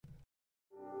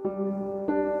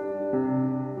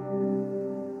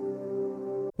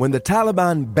When the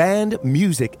Taliban banned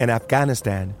music in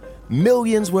Afghanistan,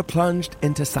 millions were plunged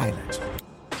into silence.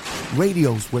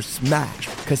 Radios were smashed,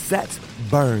 cassettes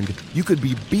burned. You could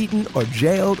be beaten or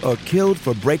jailed or killed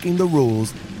for breaking the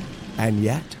rules. And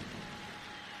yet,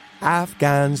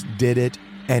 Afghans did it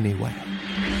anyway.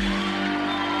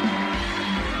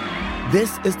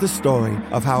 This is the story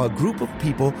of how a group of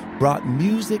people brought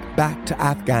music back to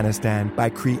Afghanistan by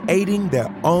creating their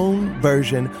own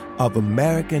version of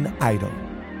American Idol.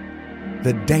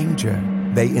 The danger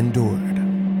they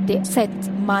endured. They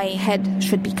said my head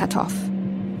should be cut off.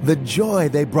 The joy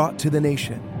they brought to the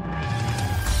nation.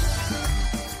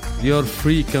 You're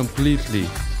free completely.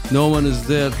 No one is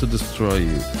there to destroy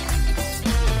you.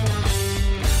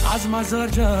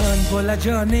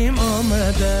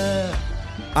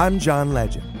 I'm John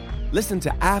Legend. Listen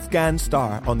to Afghan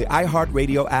Star on the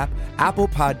iHeartRadio app, Apple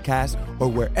Podcasts, or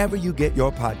wherever you get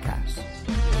your podcasts.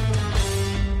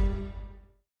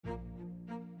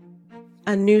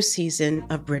 A new season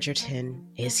of Bridgerton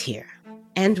is here.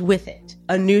 And with it,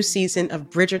 a new season of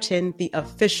Bridgerton, the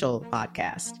official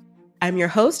podcast. I'm your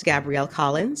host, Gabrielle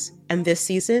Collins, and this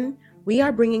season, we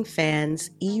are bringing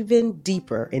fans even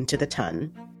deeper into the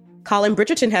ton. Colin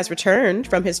Bridgerton has returned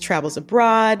from his travels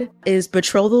abroad. Is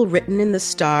betrothal written in the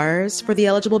stars for the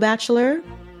eligible bachelor?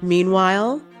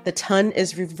 Meanwhile, the ton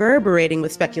is reverberating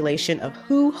with speculation of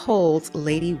who holds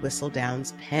Lady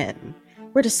Whistledown's pen.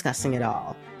 We're discussing it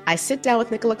all. I sit down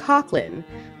with Nicola Coughlan,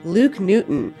 Luke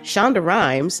Newton, Shonda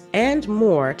Rhimes, and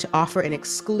more to offer an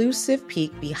exclusive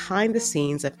peek behind the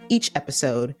scenes of each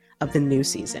episode of the new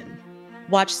season.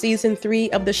 Watch season 3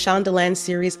 of the Shondaland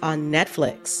series on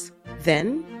Netflix.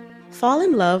 Then, fall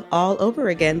in love all over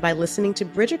again by listening to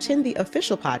Bridgerton, the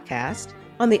official podcast,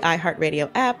 on the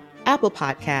iHeartRadio app, Apple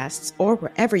Podcasts, or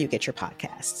wherever you get your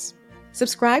podcasts.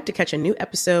 Subscribe to catch a new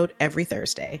episode every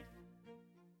Thursday.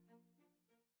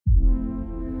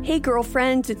 Hey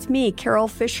girlfriends, it's me, Carol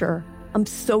Fisher. I'm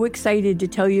so excited to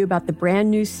tell you about the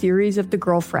brand new series of The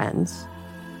Girlfriends.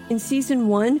 In season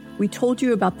 1, we told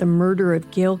you about the murder of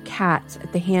Gail Katz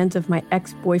at the hands of my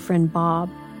ex-boyfriend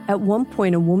Bob. At one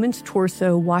point, a woman's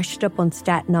torso washed up on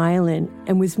Staten Island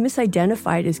and was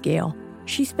misidentified as Gail.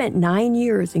 She spent 9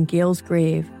 years in Gail's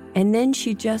grave, and then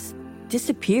she just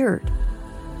disappeared.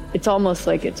 It's almost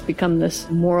like it's become this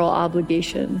moral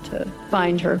obligation to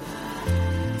find her.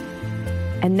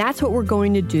 And that's what we're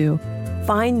going to do.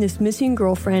 Find this missing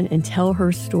girlfriend and tell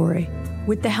her story.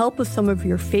 With the help of some of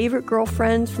your favorite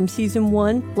girlfriends from season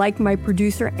 1, like my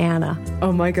producer, Anna.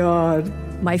 Oh my God.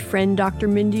 My friend, Dr.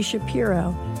 Mindy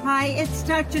Shapiro. Hi, it's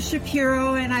Dr.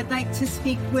 Shapiro, and I'd like to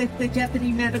speak with the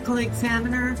Deputy Medical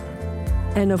Examiner.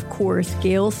 And of course,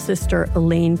 Gail's sister,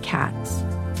 Elaine Katz.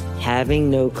 Having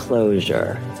no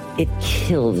closure, it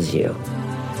kills you.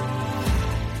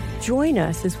 Join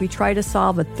us as we try to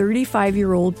solve a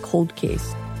 35-year-old cold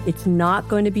case. It's not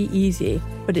going to be easy,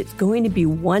 but it's going to be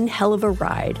one hell of a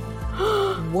ride.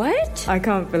 What? I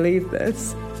can't believe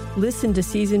this. Listen to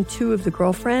season 2 of The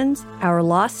Girlfriends, Our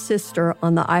Lost Sister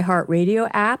on the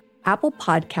iHeartRadio app, Apple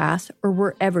Podcasts, or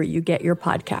wherever you get your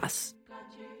podcasts.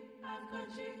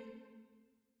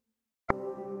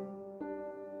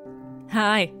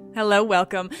 Hi. Hello,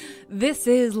 welcome. This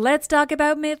is Let's Talk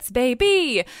About Myths,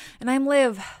 baby! And I'm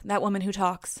Liv, that woman who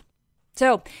talks.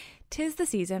 So, 'tis the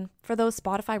season for those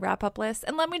Spotify wrap-up lists,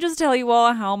 and let me just tell you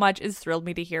all how much it's thrilled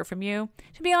me to hear from you.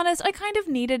 To be honest, I kind of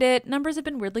needed it. Numbers have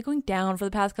been weirdly going down for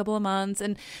the past couple of months,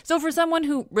 and so for someone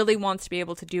who really wants to be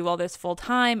able to do all this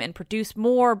full-time and produce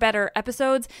more, better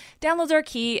episodes, downloads are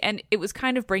key, and it was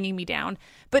kind of bringing me down.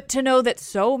 But to know that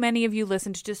so many of you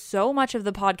listened to so much of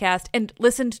the podcast and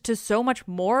listened to so much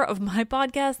more of my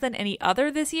podcast than any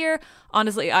other this year,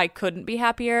 honestly, I couldn't be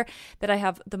happier that I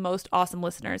have the most awesome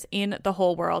listeners in the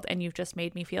whole world, and you've just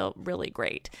made me feel really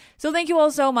great. So thank you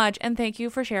all so much, and thank you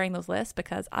for sharing those lists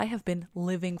because I have been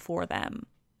living for them.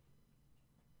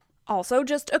 Also,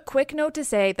 just a quick note to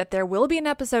say that there will be an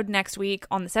episode next week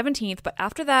on the 17th, but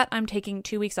after that, I'm taking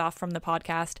 2 weeks off from the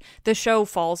podcast. The show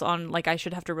falls on, I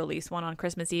should have to release one on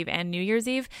Christmas Eve and New Year's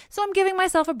Eve, so I'm giving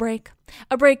myself a break.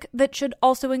 A break that should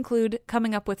also include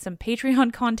coming up with some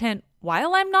Patreon content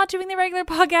while I'm not doing the regular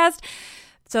podcast.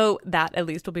 So that at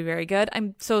least will be very good.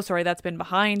 I'm so sorry that's been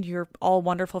behind. You're all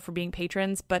wonderful for being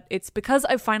patrons, but it's because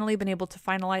I've finally been able to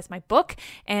finalize my book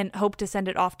and hope to send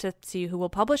it off to see who will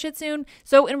publish it soon.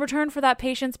 So in return for that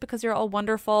patience, because you're all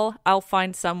wonderful, I'll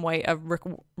find some way of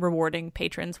rewarding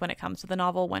patrons when it comes to the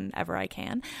novel whenever I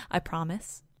can. I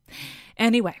promise.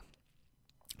 Anyway,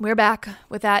 we're back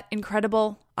with that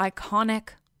incredible,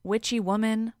 iconic, witchy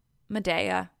woman,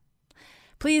 Medea.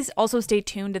 Please also stay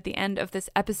tuned at the end of this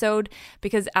episode,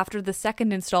 because after the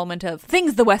second installment of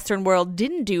Things the Western World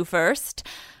Didn't Do First,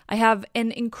 I have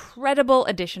an incredible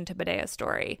addition to Medea's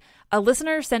story. A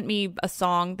listener sent me a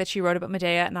song that she wrote about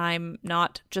Medea, and I'm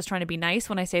not just trying to be nice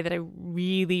when I say that I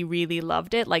really, really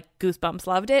loved it, like Goosebumps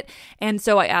loved it, and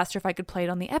so I asked her if I could play it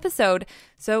on the episode,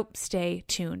 so stay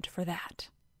tuned for that.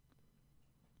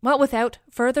 Well, without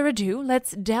further ado,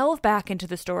 let's delve back into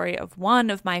the story of one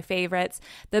of my favorites,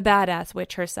 the badass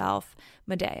witch herself,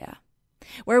 Medea.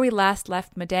 Where we last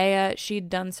left Medea, she'd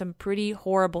done some pretty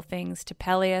horrible things to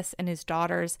Peleus and his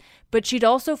daughters, but she'd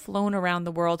also flown around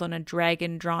the world on a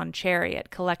dragon-drawn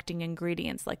chariot, collecting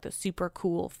ingredients like the super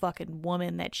cool fucking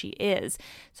woman that she is.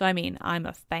 So, I mean, I'm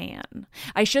a fan.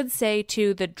 I should say,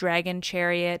 too, the dragon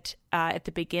chariot at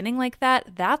the beginning like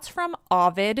that, that's from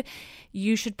Ovid.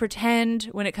 You should pretend,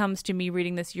 when it comes to me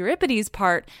reading this Euripides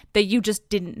part, that you just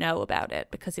didn't know about it,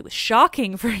 because it was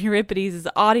shocking for Euripides'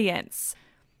 audience.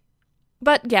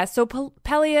 But yeah, so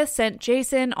Peleus sent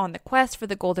Jason on the quest for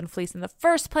the Golden Fleece in the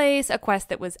first place, a quest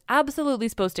that was absolutely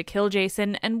supposed to kill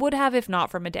Jason and would have if not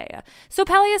for Medea. So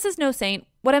Peleus is no saint.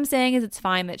 What I'm saying is it's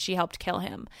fine that she helped kill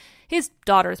him. His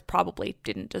daughters probably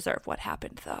didn't deserve what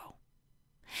happened, though.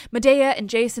 Medea and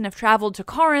Jason have traveled to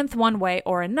Corinth one way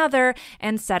or another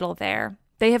and settle there.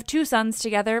 They have 2 sons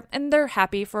together, and they're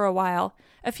happy for a while,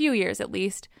 a few years at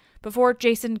least, before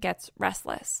Jason gets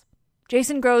restless.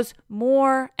 Jason grows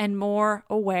more and more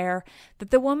aware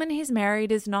that the woman he's married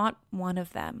is not one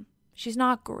of them. She's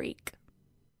not Greek.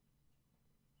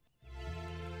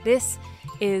 This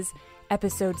is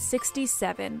episode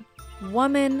 67,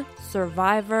 Woman,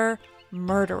 Survivor,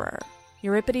 Murderer,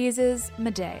 Euripides'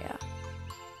 Medea.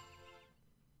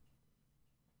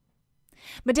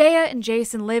 Medea and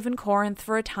Jason live in Corinth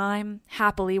for a time,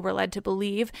 happily we're led to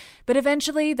believe, but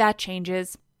eventually that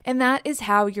changes. And that is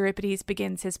how Euripides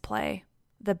begins his play,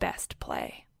 the best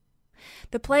play.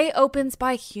 The play opens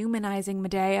by humanizing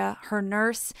Medea, her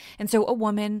nurse, and so a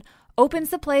woman, opens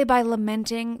the play by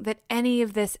lamenting that any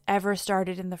of this ever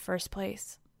started in the first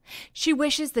place. She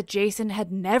wishes that Jason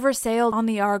had never sailed on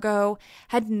the Argo,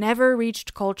 had never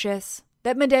reached Colchis,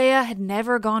 that Medea had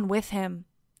never gone with him.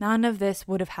 None of this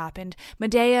would have happened.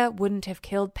 Medea wouldn't have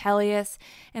killed Peleus,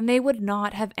 and they would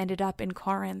not have ended up in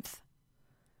Corinth.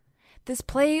 This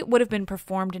play would have been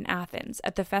performed in Athens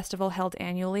at the festival held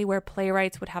annually where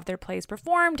playwrights would have their plays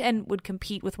performed and would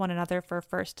compete with one another for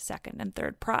first, second, and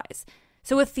third prize.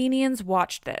 So Athenians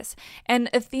watched this, and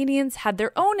Athenians had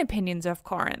their own opinions of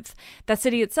Corinth. The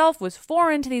city itself was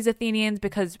foreign to these Athenians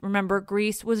because, remember,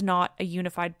 Greece was not a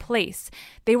unified place.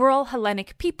 They were all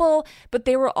Hellenic people, but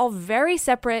they were all very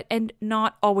separate and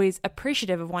not always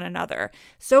appreciative of one another.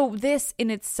 So this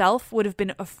in itself would have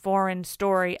been a foreign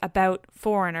story about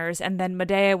foreigners, and then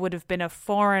Medea would have been a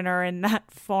foreigner in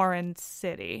that foreign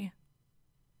city.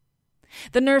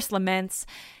 The nurse laments,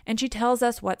 and she tells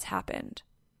us what's happened.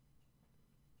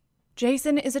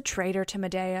 Jason is a traitor to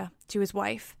Medea, to his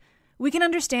wife. We can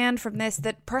understand from this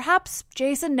that perhaps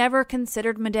Jason never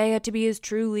considered Medea to be his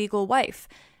true legal wife,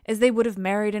 as they would have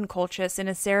married in Colchis in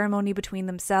a ceremony between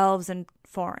themselves and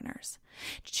foreigners.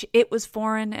 It was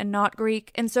foreign and not Greek,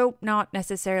 and so not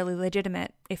necessarily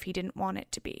legitimate if he didn't want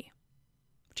it to be.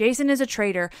 Jason is a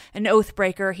traitor, an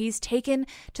oath-breaker. He's taken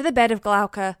to the bed of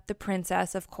Glauca, the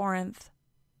princess of Corinth.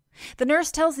 The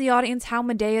nurse tells the audience how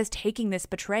Medea is taking this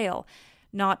betrayal.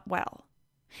 Not well.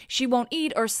 She won't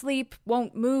eat or sleep,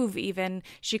 won't move even.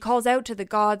 She calls out to the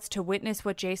gods to witness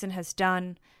what Jason has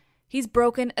done. He's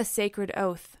broken a sacred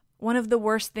oath, one of the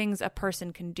worst things a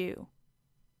person can do.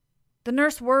 The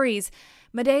nurse worries.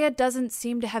 Medea doesn't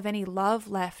seem to have any love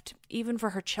left, even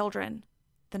for her children.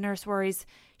 The nurse worries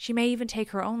she may even take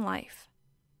her own life.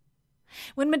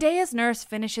 When Medea's nurse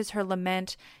finishes her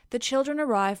lament, the children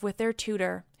arrive with their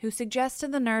tutor, who suggests to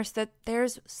the nurse that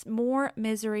there's more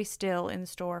misery still in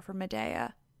store for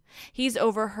Medea. He's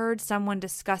overheard someone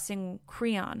discussing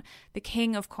Creon, the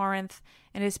king of Corinth,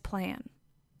 and his plan.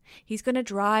 He's going to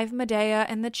drive Medea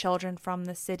and the children from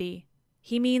the city.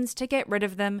 He means to get rid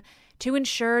of them, to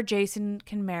ensure Jason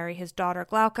can marry his daughter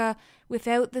Glauca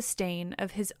without the stain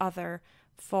of his other,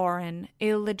 foreign,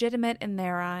 illegitimate in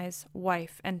their eyes,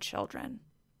 wife and children.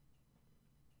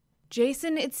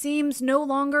 Jason, it seems, no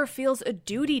longer feels a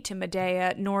duty to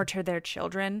Medea nor to their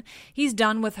children. He's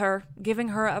done with her, giving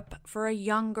her up for a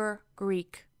younger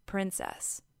Greek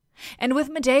princess. And with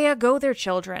Medea go their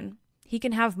children. He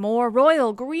can have more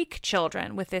royal Greek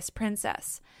children with this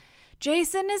princess.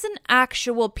 Jason is an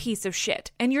actual piece of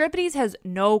shit, and Euripides has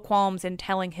no qualms in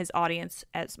telling his audience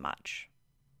as much.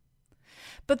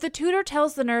 But the tutor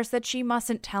tells the nurse that she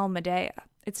mustn't tell Medea.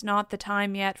 It's not the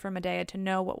time yet for Medea to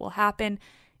know what will happen,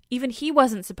 Even he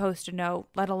wasn't supposed to know,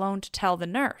 let alone to tell the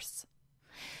nurse.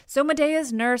 So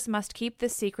Medea's nurse must keep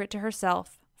this secret to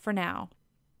herself for now.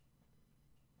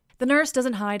 The nurse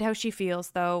doesn't hide how she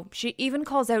feels, though. She even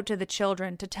calls out to the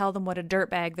children to tell them what a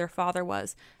dirtbag their father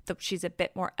was, though she's a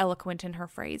bit more eloquent in her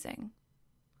phrasing.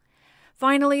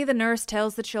 Finally, the nurse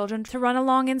tells the children to run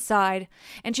along inside,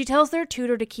 and she tells their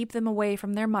tutor to keep them away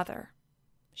from their mother.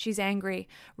 She's angry,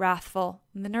 wrathful,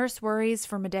 and the nurse worries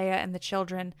for Medea and the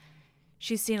children.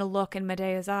 She's seen a look in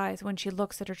Medea's eyes when she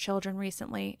looks at her children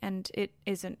recently, and it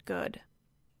isn't good.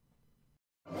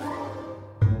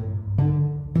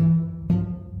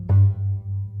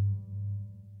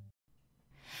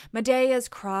 Medea's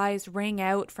cries ring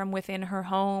out from within her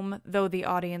home, though the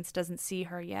audience doesn't see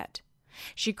her yet.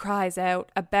 She cries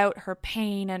out about her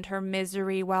pain and her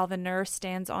misery while the nurse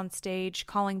stands on stage,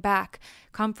 calling back,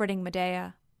 comforting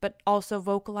Medea, but also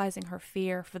vocalizing her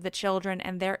fear for the children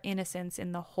and their innocence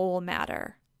in the whole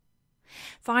matter.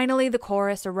 Finally, the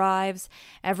chorus arrives.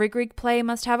 Every Greek play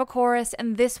must have a chorus,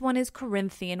 and this one is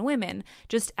Corinthian women,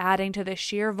 just adding to the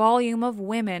sheer volume of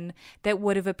women that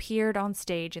would have appeared on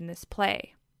stage in this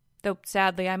play. Though,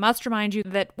 sadly, I must remind you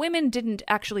that women didn't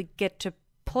actually get to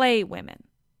play women.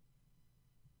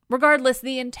 Regardless,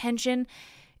 the intention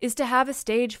is to have a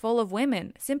stage full of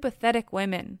women, sympathetic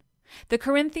women. The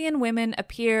Corinthian women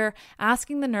appear,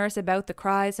 asking the nurse about the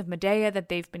cries of Medea that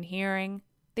they've been hearing.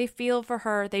 They feel for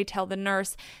her, they tell the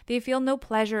nurse. They feel no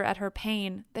pleasure at her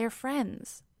pain. They're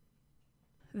friends.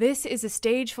 This is a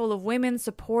stage full of women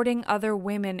supporting other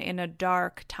women in a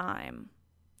dark time.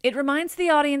 It reminds the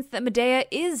audience that Medea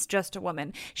is just a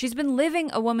woman. She's been living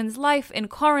a woman's life in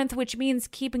Corinth, which means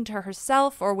keeping to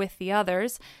herself or with the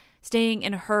others, staying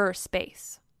in her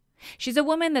space. She's a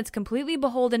woman that's completely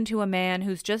beholden to a man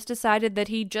who's just decided that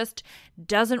he just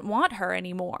doesn't want her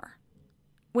anymore.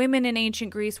 Women in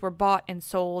ancient Greece were bought and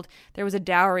sold. There was a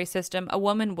dowry system. A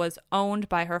woman was owned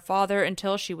by her father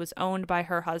until she was owned by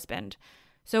her husband.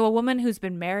 So a woman who's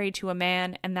been married to a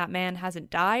man and that man hasn't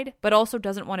died, but also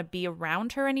doesn't want to be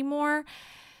around her anymore,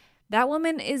 that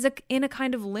woman is in a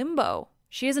kind of limbo.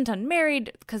 She isn't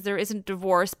unmarried because there isn't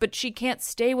divorce, but she can't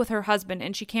stay with her husband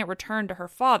and she can't return to her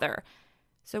father.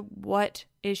 So what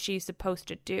is she supposed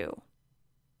to do?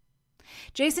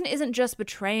 Jason isn't just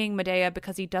betraying Medea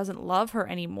because he doesn't love her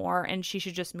anymore and she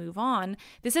should just move on.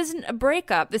 This isn't a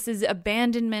breakup. This is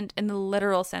abandonment in the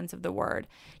literal sense of the word.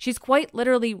 She's quite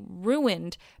literally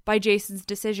ruined by Jason's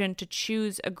decision to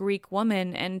choose a Greek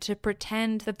woman and to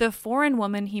pretend that the foreign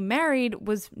woman he married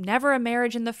was never a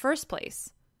marriage in the first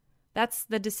place. That's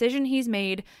the decision he's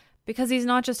made because he's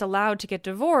not just allowed to get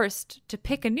divorced, to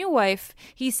pick a new wife.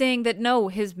 He's saying that no,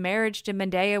 his marriage to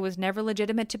Medea was never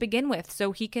legitimate to begin with,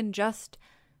 so he can just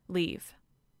leave.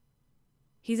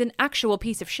 He's an actual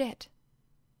piece of shit.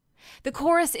 The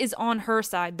chorus is on her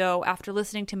side, though. After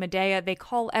listening to Medea, they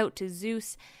call out to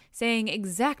Zeus, saying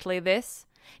exactly this.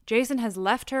 Jason has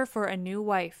left her for a new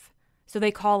wife, so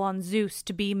they call on Zeus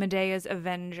to be Medea's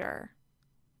avenger.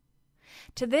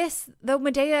 To this, though,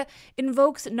 Medea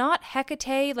invokes not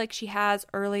Hecate like she has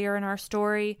earlier in our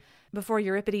story, before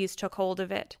Euripides took hold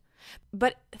of it,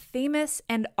 but Themis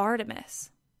and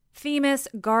Artemis. Themis,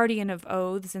 guardian of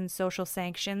oaths and social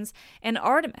sanctions, and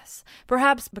Artemis,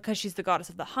 perhaps because she's the goddess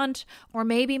of the hunt, or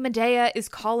maybe Medea is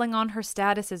calling on her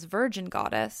status as virgin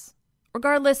goddess.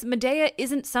 Regardless, Medea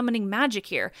isn't summoning magic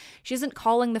here. She isn't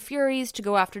calling the Furies to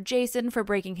go after Jason for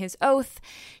breaking his oath.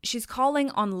 She's calling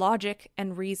on logic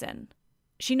and reason.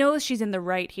 She knows she's in the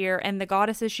right here, and the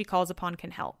goddesses she calls upon can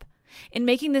help. In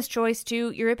making this choice, too,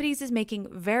 Euripides is making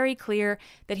very clear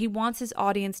that he wants his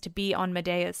audience to be on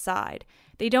Medea's side.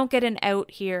 They don't get an out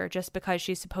here just because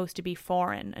she's supposed to be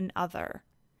foreign and other.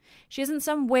 She isn't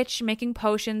some witch making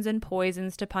potions and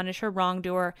poisons to punish her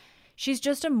wrongdoer. She's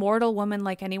just a mortal woman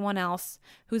like anyone else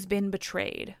who's been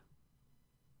betrayed.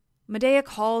 Medea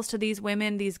calls to these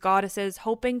women, these goddesses,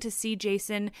 hoping to see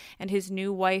Jason and his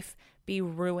new wife be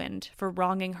ruined for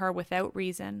wronging her without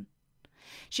reason.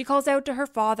 She calls out to her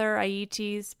father,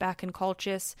 Aeetes, back in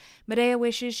Colchis. Medea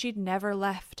wishes she'd never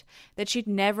left, that she'd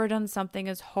never done something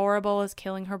as horrible as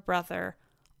killing her brother,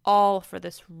 all for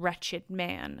this wretched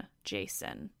man,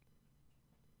 Jason.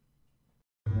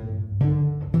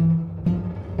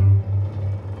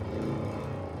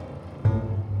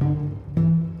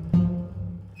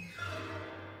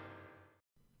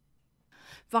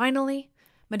 Finally,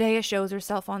 Medea shows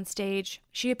herself on stage.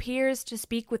 She appears to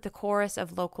speak with the chorus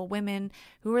of local women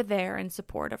who are there in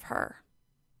support of her.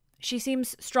 She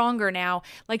seems stronger now,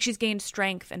 like she's gained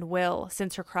strength and will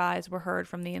since her cries were heard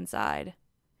from the inside.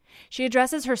 She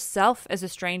addresses herself as a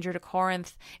stranger to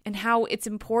Corinth and how it's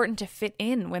important to fit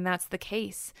in when that's the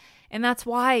case, And that's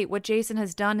why what Jason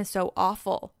has done is so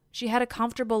awful. She had a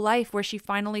comfortable life where she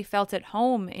finally felt at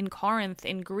home in Corinth,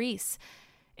 in Greece,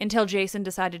 until Jason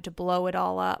decided to blow it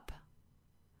all up.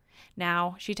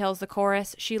 Now, she tells the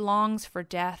chorus, she longs for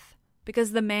death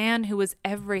because the man who was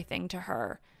everything to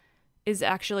her is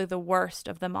actually the worst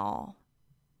of them all.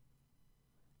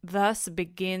 Thus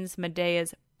begins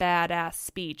Medea's badass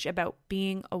speech about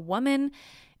being a woman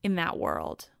in that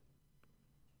world.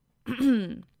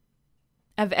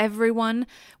 Of everyone,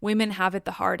 women have it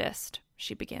the hardest,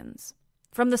 she begins.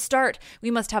 From the start, we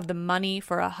must have the money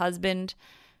for a husband.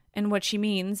 And what she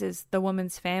means is the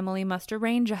woman's family must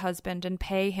arrange a husband and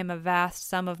pay him a vast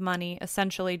sum of money,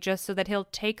 essentially just so that he'll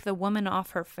take the woman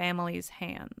off her family's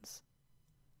hands.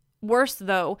 Worse,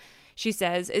 though, she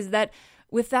says, is that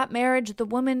with that marriage, the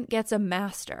woman gets a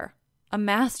master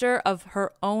of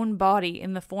her own body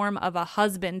in the form of a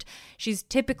husband she's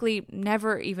typically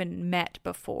never even met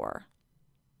before.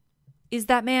 Is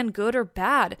that man good or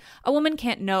bad? A woman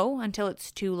can't know until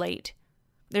it's too late.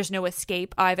 There's no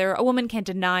escape either. A woman can't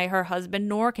deny her husband,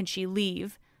 nor can she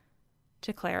leave.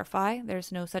 To clarify, there's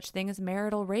no such thing as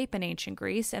marital rape in ancient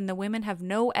Greece, and the women have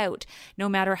no out, no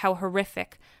matter how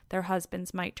horrific their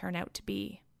husbands might turn out to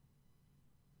be.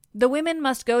 The women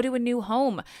must go to a new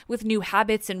home with new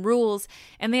habits and rules,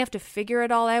 and they have to figure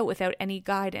it all out without any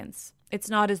guidance. It's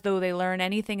not as though they learn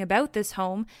anything about this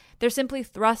home. They're simply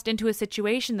thrust into a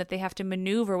situation that they have to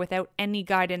maneuver without any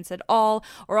guidance at all,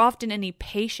 or often any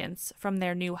patience from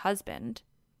their new husband.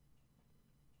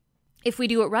 If we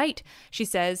do it right, she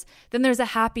says, then there's a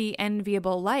happy,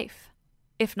 enviable life.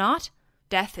 If not,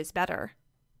 death is better.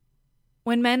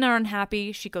 When men are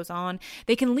unhappy, she goes on,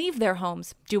 they can leave their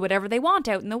homes, do whatever they want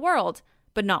out in the world,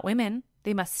 but not women.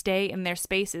 They must stay in their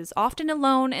spaces, often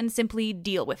alone, and simply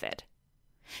deal with it.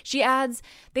 She adds,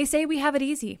 they say we have it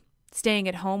easy, staying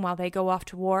at home while they go off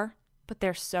to war, but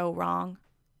they're so wrong.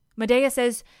 Medea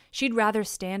says she'd rather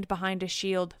stand behind a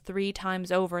shield 3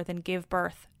 times over than give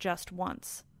birth just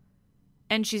once.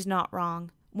 And she's not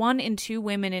wrong. 1 in 2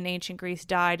 women in ancient Greece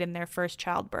died in their first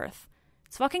childbirth.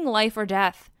 It's fucking life or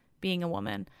death, being a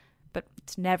woman, but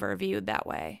it's never viewed that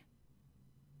way.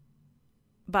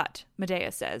 But,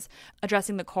 Medea says,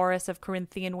 addressing the chorus of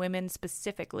Corinthian women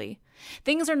specifically,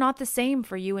 things are not the same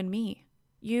for you and me.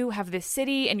 You have this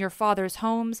city and your father's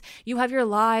homes. You have your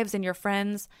lives and your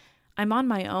friends. I'm on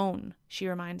my own, she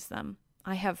reminds them.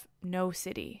 I have no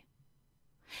city.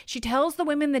 She tells the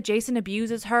women that Jason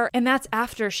abuses her, and that's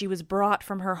after she was brought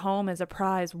from her home as a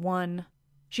prize won.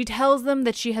 She tells them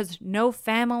that she has no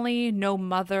family, no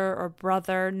mother or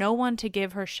brother, no one to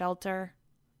give her shelter.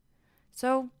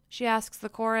 So, she asks the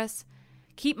chorus,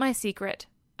 keep my secret.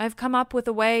 I've come up with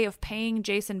a way of paying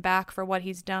Jason back for what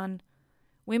he's done.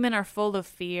 Women are full of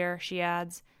fear, she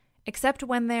adds, except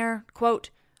when they're, quote,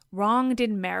 wronged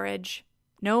in marriage.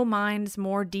 No mind's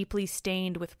more deeply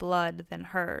stained with blood than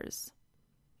hers.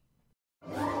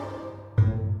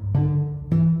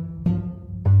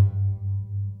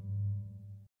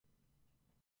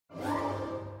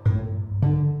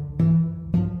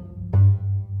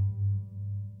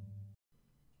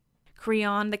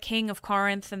 Creon, the king of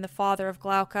Corinth and the father of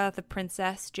Glauca, the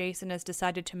princess Jason has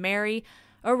decided to marry,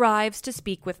 arrives to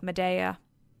speak with Medea.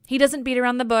 He doesn't beat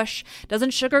around the bush, doesn't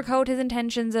sugarcoat his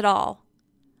intentions at all.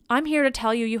 I'm here to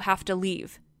tell you have to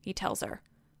leave, he tells her.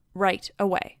 Right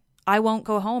away. I won't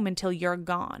go home until you're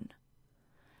gone.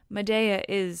 Medea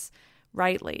is,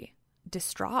 rightly,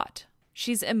 distraught.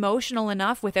 She's emotional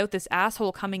enough without this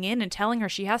asshole coming in and telling her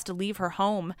she has to leave her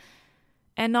home.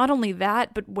 And not only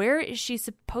that, but where is she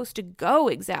supposed to go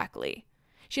exactly?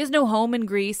 She has no home in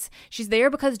Greece. She's there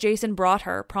because Jason brought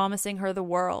her, promising her the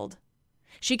world.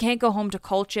 She can't go home to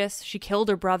Colchis. She killed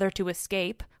her brother to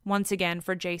escape, once again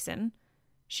for Jason.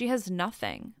 She has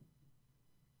nothing.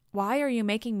 Why are you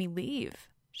making me leave?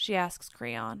 She asks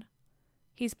Creon.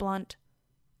 He's blunt.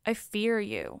 I fear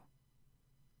you.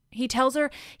 He tells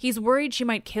her he's worried she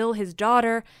might kill his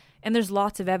daughter, and there's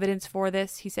lots of evidence for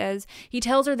this, he says. He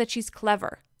tells her that she's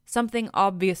clever, something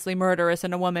obviously murderous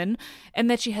in a woman, and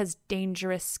that she has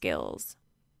dangerous skills.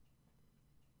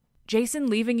 Jason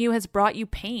leaving you has brought you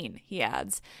pain, he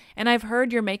adds, and I've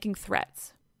heard you're making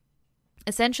threats.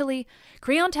 Essentially,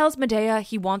 Creon tells Medea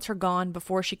he wants her gone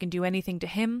before she can do anything to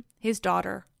him, his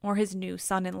daughter, or his new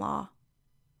son-in-law.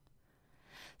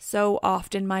 So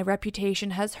often my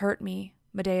reputation has hurt me,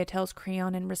 Medea tells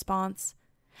Creon in response.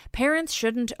 Parents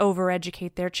shouldn't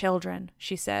overeducate their children,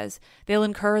 she says. They'll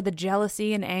incur the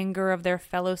jealousy and anger of their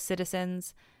fellow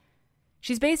citizens.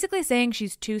 She's basically saying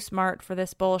she's too smart for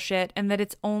this bullshit and that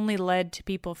it's only led to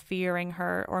people fearing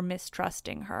her or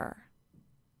mistrusting her.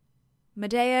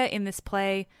 Medea in this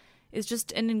play is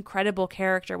just an incredible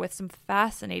character with some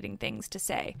fascinating things to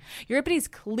say. Euripides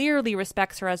clearly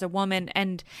respects her as a woman,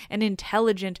 and an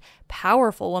intelligent,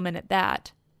 powerful woman at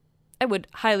that. I would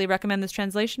highly recommend this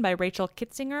translation by Rachel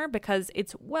Kitzinger because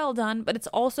it's well done, but it's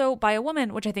also by a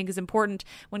woman, which I think is important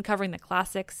when covering the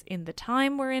classics in the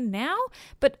time we're in now,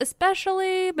 but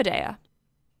especially Medea.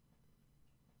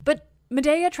 But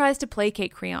Medea tries to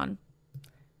placate Creon.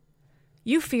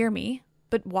 "You fear me,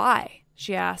 but why?"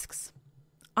 she asks.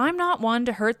 "I'm not one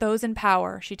to hurt those in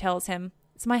power," she tells him.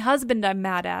 "It's my husband I'm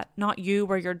mad at, not you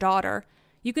or your daughter.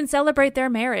 You can celebrate their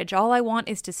marriage. All I want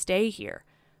is to stay here.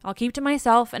 I'll keep to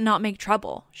myself and not make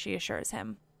trouble," she assures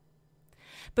him.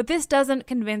 But this doesn't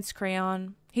convince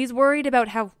Creon. He's worried about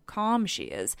how calm she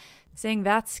is, saying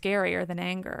that's scarier than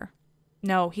anger.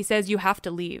 No, he says you have to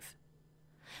leave.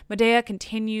 Medea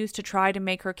continues to try to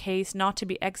make her case not to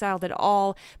be exiled at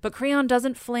all, but Creon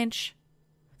doesn't flinch.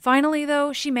 Finally,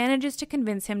 though, she manages to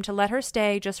convince him to let her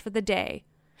stay just for the day,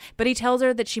 but he tells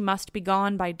her that she must be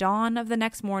gone by dawn of the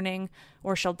next morning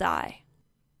or she'll die.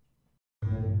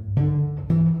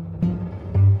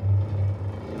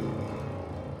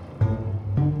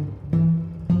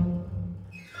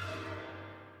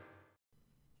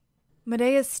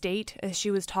 Medea's state as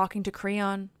she was talking to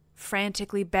Creon,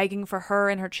 frantically begging for her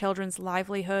and her children's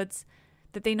livelihoods,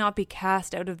 that they not be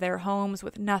cast out of their homes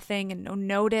with nothing and no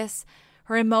notice,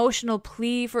 her emotional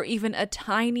plea for even a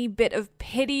tiny bit of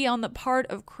pity on the part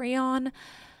of Creon,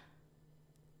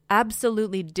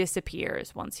 absolutely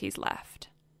disappears once he's left.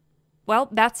 "Well,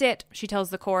 that's it," she tells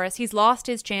the chorus. "He's lost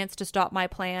his chance to stop my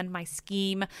plan, my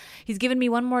scheme. He's given me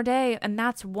one more day, and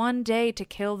that's one day to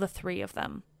kill the three of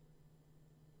them."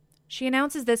 She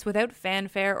announces this without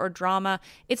fanfare or drama.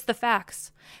 It's the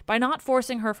facts. By not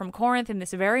forcing her from Corinth in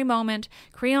this very moment,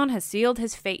 Creon has sealed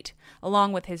his fate,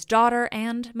 along with his daughter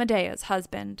and Medea's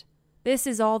husband. This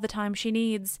is all the time she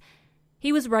needs.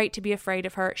 He was right to be afraid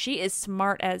of her. She is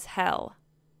smart as hell.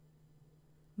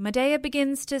 Medea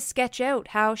begins to sketch out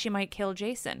how she might kill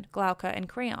Jason, Glauca, and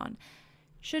Creon.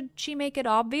 Should she make it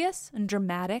obvious and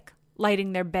dramatic,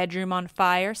 lighting their bedroom on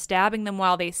fire, stabbing them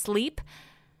while they sleep?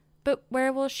 But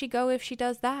where will she go if she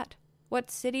does that? What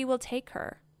city will take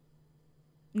her?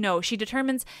 No, she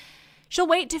determines she'll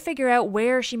wait to figure out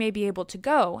where she may be able to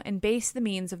go and base the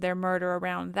means of their murder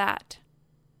around that.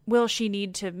 Will she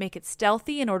need to make it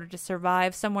stealthy in order to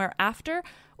survive somewhere after,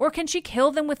 or can she kill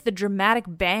them with the dramatic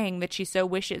bang that she so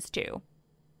wishes to?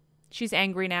 She's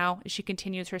angry now as she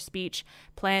continues her speech,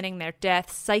 planning their death,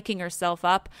 psyching herself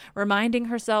up, reminding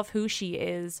herself who she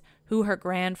is, who her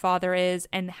grandfather is,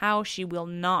 and how she will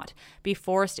not be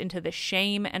forced into the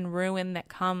shame and ruin that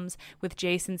comes with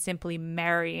Jason simply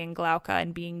marrying Glauca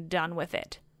and being done with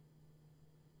it.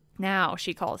 Now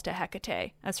she calls to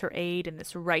Hecate as her aid in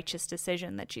this righteous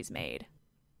decision that she's made.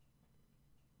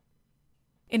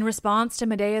 In response to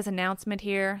Medea's announcement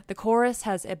here, the chorus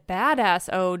has a badass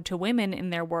ode to women in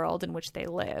their world in which they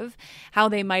live, how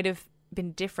they might have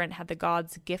been different had the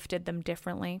gods gifted them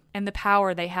differently, and the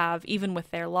power they have even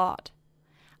with their lot.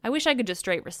 I wish I could just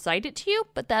straight recite it to you,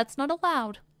 but that's not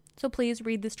allowed, so please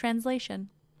read this translation.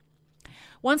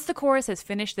 Once the chorus has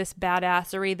finished this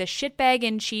badassery, the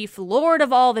shitbag-in-chief, lord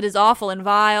of all that is awful and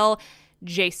vile,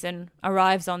 Jason,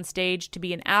 arrives on stage to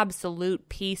be an absolute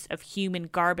piece of human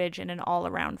garbage and an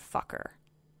all-around fucker.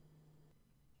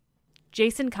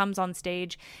 Jason comes on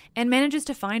stage and manages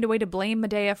to find a way to blame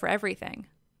Medea for everything.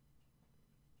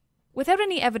 Without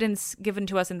any evidence given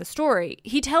to us in the story,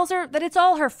 he tells her that it's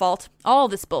all her fault, all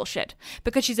this bullshit,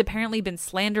 because she's apparently been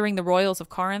slandering the royals of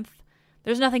Corinth.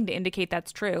 There's nothing to indicate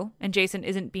that's true, and Jason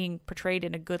isn't being portrayed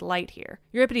in a good light here.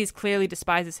 Euripides clearly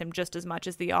despises him just as much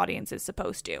as the audience is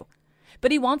supposed to.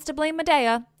 But he wants to blame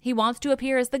Medea. He wants to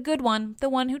appear as the good one, the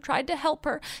one who tried to help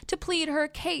her, to plead her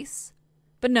case.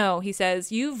 But no, he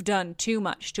says, you've done too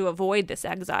much to avoid this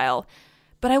exile.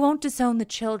 But I won't disown the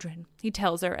children, he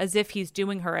tells her, as if he's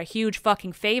doing her a huge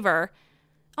fucking favor.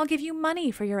 I'll give you money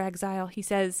for your exile, he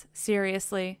says,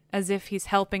 seriously, as if he's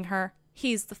helping her.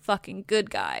 He's the fucking good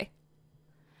guy.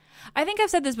 I think I've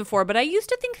said this before, but I used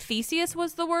to think Theseus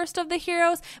was the worst of the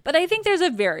heroes, but I think there's a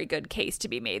very good case to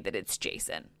be made that it's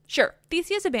Jason. Sure,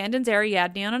 Theseus abandons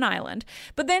Ariadne on an island,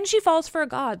 but then she falls for a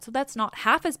god, so that's not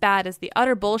half as bad as the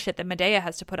utter bullshit that Medea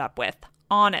has to put up with,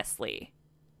 honestly.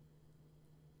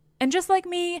 And just like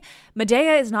me,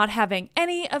 Medea is not having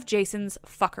any of Jason's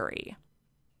fuckery.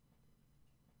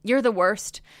 You're the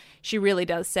worst, she really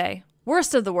does say.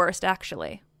 Worst of the worst,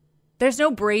 actually. There's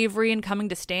no bravery in coming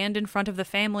to stand in front of the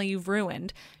family you've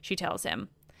ruined, she tells him.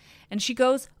 And she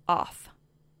goes off.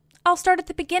 I'll start at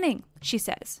the beginning, she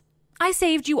says. I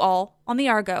saved you all on the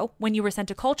Argo when you were sent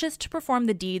to Colchis to perform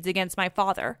the deeds against my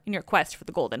father in your quest for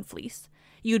the Golden Fleece.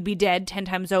 You'd be dead 10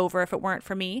 times over if it weren't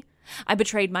for me. I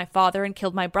betrayed my father and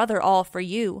killed my brother all for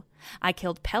you. I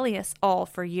killed Peleus all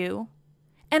for you.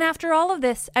 And after all of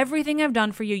this, everything I've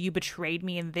done for you, you betrayed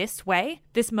me in this way,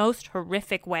 this most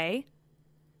horrific way.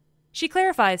 She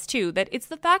clarifies, too, that it's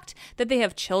the fact that they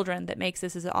have children that makes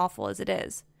this as awful as it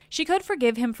is. She could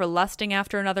forgive him for lusting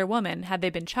after another woman had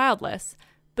they been childless,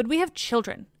 but we have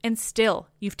children, and still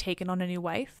you've taken on a new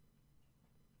wife?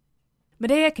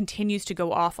 Medea continues to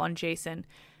go off on Jason,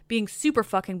 being super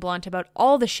fucking blunt about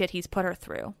all the shit he's put her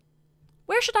through.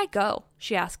 Where should I go?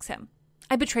 She asks him.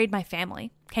 I betrayed my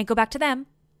family. Can't go back to them.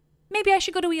 Maybe I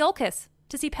should go to Iolcus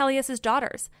to see Peleus'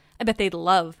 daughters. I bet they'd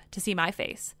love to see my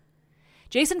face.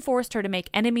 Jason forced her to make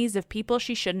enemies of people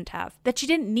she shouldn't have, that she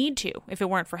didn't need to if it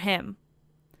weren't for him.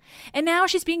 And now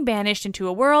she's being banished into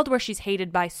a world where she's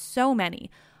hated by so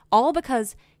many, all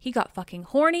because he got fucking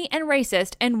horny and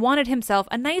racist and wanted himself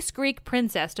a nice Greek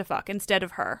princess to fuck instead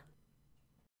of her.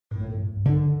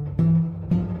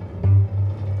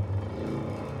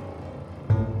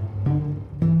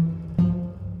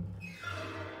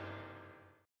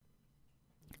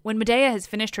 When Medea has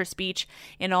finished her speech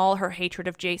in all her hatred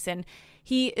of Jason,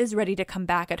 he is ready to come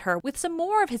back at her with some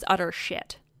more of his utter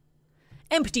shit.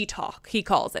 Empty talk, he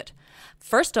calls it.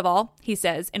 First of all, he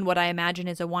says, in what I imagine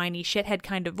is a whiny shithead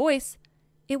kind of voice,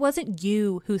 it wasn't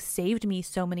you who saved me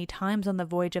so many times on the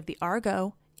voyage of the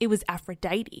Argo. It was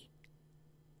Aphrodite.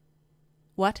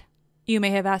 What? You may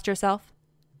have asked yourself.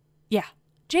 Yeah.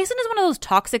 Jason is one of those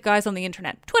toxic guys on the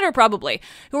internet, Twitter probably,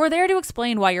 who are there to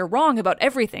explain why you're wrong about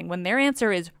everything when their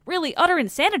answer is really utter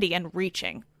insanity and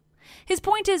reaching. His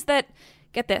point is that,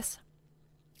 get this,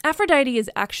 Aphrodite is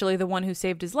actually the one who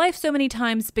saved his life so many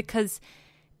times because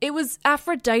it was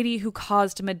Aphrodite who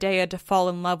caused Medea to fall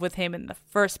in love with him in the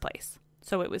first place.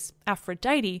 So it was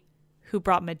Aphrodite who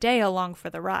brought Medea along for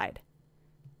the ride.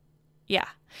 Yeah.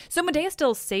 So Medea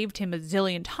still saved him a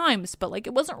zillion times, but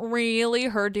it wasn't really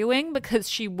her doing because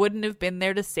she wouldn't have been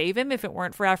there to save him if it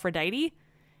weren't for Aphrodite.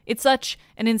 It's such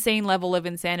an insane level of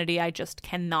insanity I just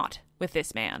cannot with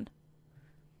this man.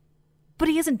 But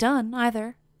he isn't done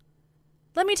either.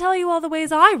 Let me tell you all the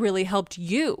ways I really helped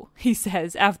you, he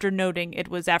says after noting it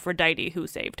was Aphrodite who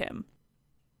saved him.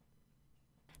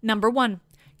 Number 1.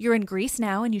 You're in Greece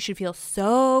now, and you should feel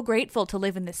so grateful to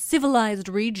live in this civilized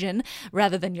region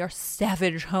rather than your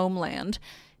savage homeland.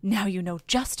 Now you know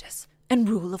justice and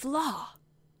rule of law.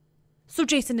 So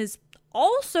Jason is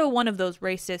also one of those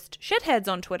racist shitheads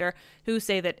on Twitter who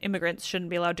say that immigrants shouldn't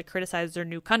be allowed to criticize their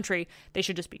new country. They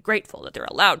should just be grateful that they're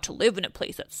allowed to live in a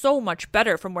place that's so much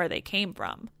better from where they came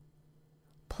from.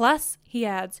 Plus, he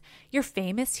adds, you're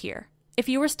famous here. If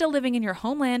you were still living in your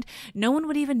homeland, no one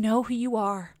would even know who you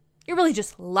are. You're really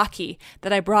just lucky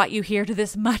that I brought you here to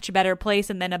this much better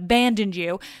place and then abandoned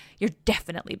you. You're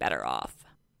definitely better off.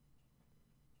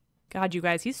 God, you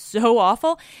guys, he's so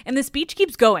awful. And the speech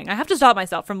keeps going. I have to stop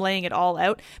myself from laying it all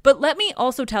out. But let me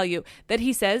also tell you that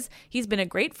he says he's been a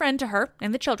great friend to her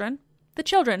and the children. The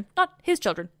children, not his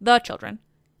children, the children.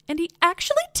 And he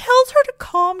actually tells her to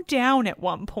calm down at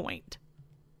one point.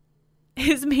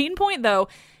 His main point, though,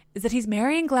 is that he's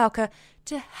marrying Glauca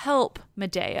to help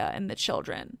Medea and the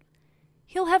children.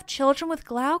 He'll have children with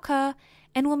Glauca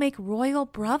and will make royal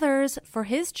brothers for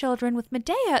his children with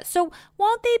Medea. So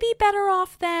won't they be better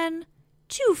off than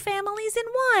 2 families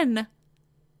in one?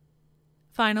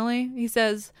 Finally, he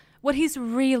says, what he's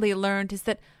really learned is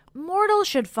that mortals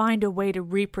should find a way to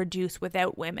reproduce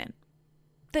without women.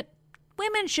 That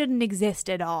women shouldn't exist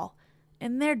at all,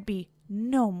 and there'd be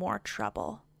no more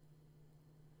trouble.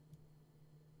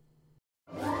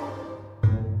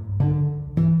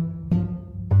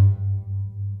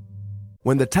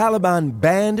 When the Taliban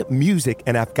banned music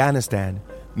in Afghanistan,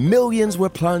 millions were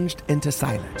plunged into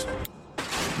silence.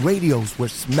 Radios were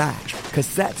smashed,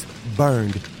 cassettes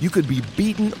burned. You could be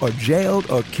beaten or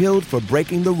jailed or killed for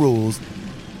breaking the rules.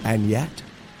 And yet,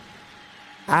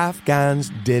 Afghans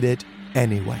did it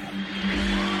anyway.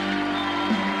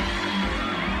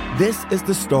 This is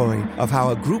the story of how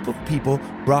a group of people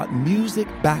brought music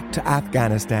back to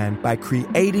Afghanistan by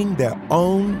creating their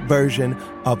own version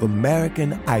of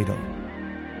American Idol.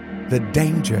 The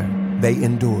danger they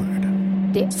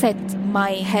endured. They said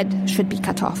my head should be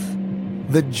cut off.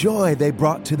 The joy they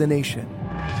brought to the nation.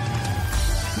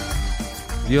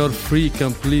 You're free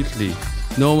completely.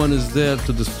 No one is there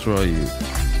to destroy you.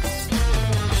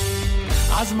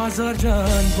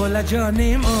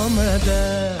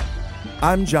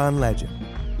 I'm John Legend.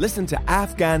 Listen to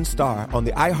Afghan Star on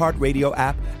the iHeartRadio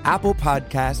app, Apple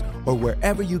Podcasts, or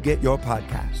wherever you get your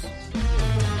podcasts.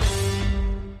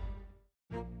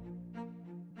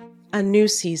 A new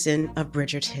season of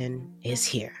Bridgerton is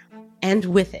here. And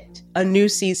with it, a new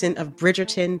season of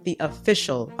Bridgerton, the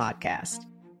official podcast.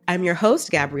 I'm your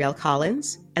host, Gabrielle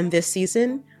Collins, and this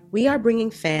season, we are bringing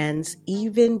fans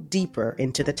even deeper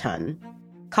into the ton.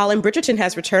 Colin Bridgerton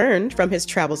has returned from his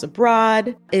travels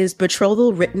abroad. Is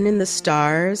betrothal written in the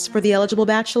stars for the eligible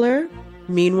bachelor?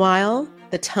 Meanwhile,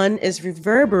 the ton is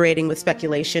reverberating with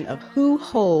speculation of who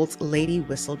holds Lady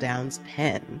Whistledown's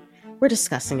pen. We're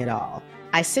discussing it all.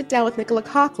 I sit down with Nicola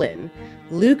Coughlan,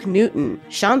 Luke Newton,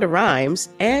 Shonda Rhimes,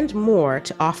 and more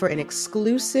to offer an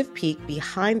exclusive peek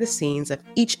behind the scenes of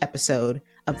each episode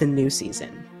of the new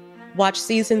season. Watch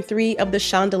season 3 of the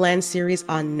Shondaland series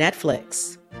on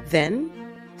Netflix. Then,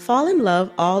 fall in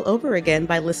love all over again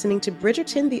by listening to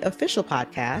Bridgerton, the official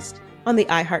podcast, on the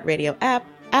iHeartRadio app,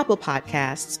 Apple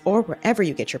Podcasts, or wherever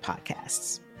you get your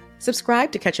podcasts.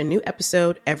 Subscribe to catch a new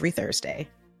episode every Thursday.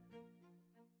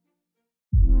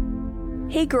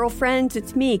 Hey girlfriends,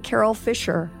 it's me, Carol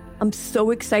Fisher. I'm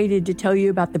so excited to tell you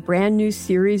about the brand new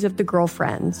series of The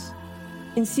Girlfriends.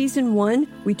 In season 1,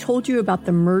 we told you about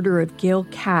the murder of Gail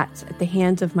Katz at the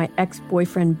hands of my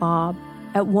ex-boyfriend Bob.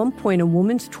 At one point, a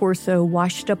woman's torso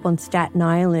washed up on Staten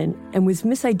Island and was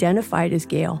misidentified as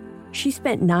Gail. She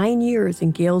spent 9 years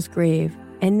in Gail's grave,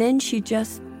 and then she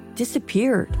just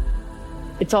disappeared.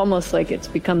 It's almost like it's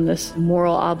become this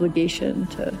moral obligation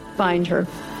to find her.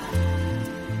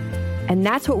 And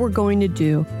that's what we're going to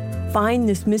do. Find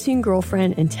this missing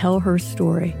girlfriend and tell her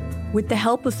story. With the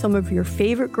help of some of your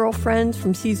favorite girlfriends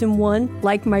from season 1,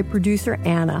 like my producer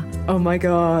Anna. Oh my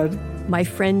God. My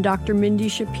friend Dr. Mindy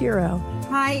Shapiro.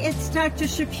 Hi, it's Dr.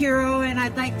 Shapiro, and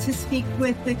I'd like to speak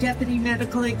with the deputy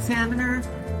medical examiner.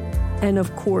 And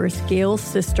of course, Gail's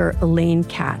sister, Elaine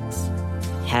Katz.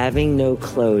 Having no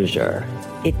closure,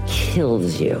 it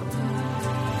kills you.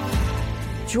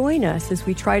 Join us as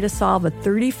we try to solve a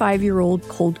 35-year-old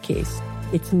cold case.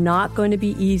 It's not going to be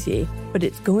easy, but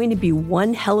it's going to be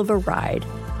one hell of a ride.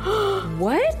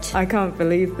 What? I can't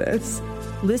believe this.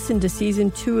 Listen to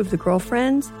season 2 of The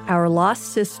Girlfriends, Our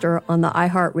Lost Sister on the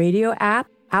iHeartRadio app,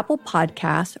 Apple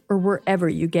Podcasts, or wherever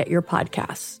you get your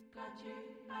podcasts.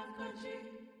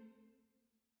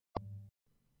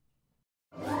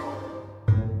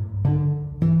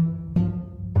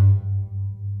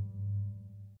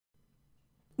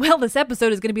 Well, this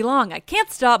episode is going to be long. I can't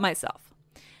stop myself.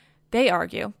 They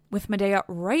argue, with Medea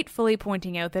rightfully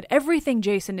pointing out that everything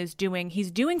Jason is doing, he's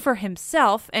doing for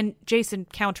himself, and Jason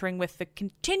countering with the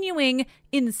continuing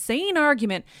insane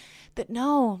argument that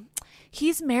no,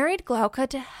 he's married Glauca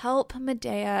to help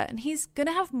Medea, and he's going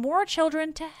to have more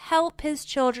children to help his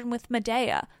children with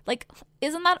Medea. Like,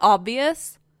 isn't that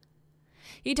obvious?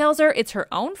 He tells her it's her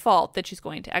own fault that she's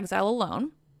going to exile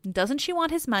alone. Doesn't she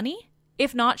want his money?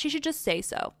 If not, she should just say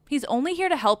so. He's only here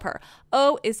to help her.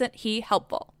 Oh, isn't he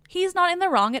helpful? He's not in the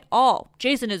wrong at all.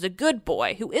 Jason is a good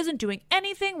boy who isn't doing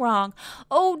anything wrong.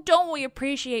 Oh, don't we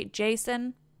appreciate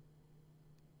Jason?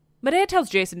 Medea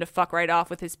tells Jason to fuck right off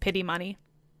with his pity money.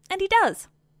 And he does.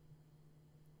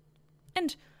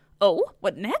 And, oh,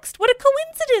 what next? What a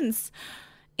coincidence!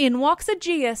 In walks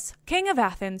Aegeus, king of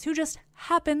Athens, who just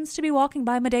happens to be walking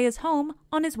by Medea's home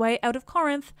on his way out of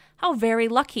Corinth. How very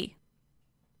lucky.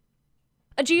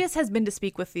 Aegeus has been to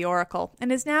speak with the oracle,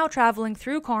 and is now traveling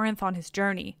through Corinth on his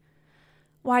journey.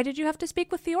 Why did you have to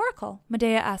speak with the oracle?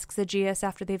 Medea asks Aegeus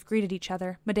after they've greeted each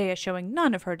other, Medea showing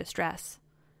none of her distress.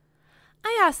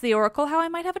 I asked the oracle how I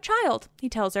might have a child, he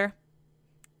tells her.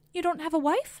 You don't have a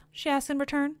wife? She asks in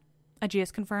return.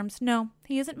 Aegeus confirms, no,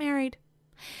 he isn't married.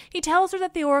 He tells her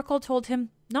that the oracle told him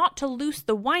not to loose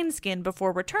the wineskin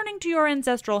before returning to your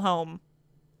ancestral home.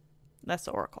 That's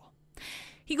the oracle.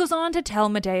 He goes on to tell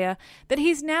Medea that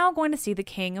he's now going to see the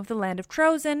king of the land of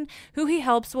Trozen, who he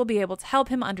hopes will be able to help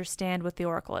him understand what the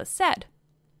oracle has said.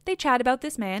 They chat about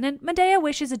this man, and Medea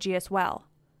wishes Aegeus well.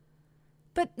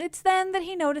 But it's then that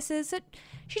he notices that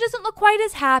she doesn't look quite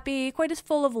as happy, quite as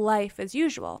full of life as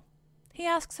usual. He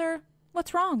asks her,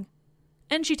 what's wrong?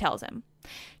 And she tells him.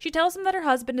 She tells him that her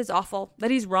husband is awful,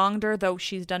 that he's wronged her though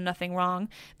she's done nothing wrong,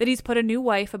 that he's put a new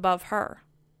wife above her.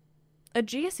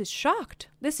 Aegeus is shocked.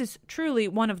 This is truly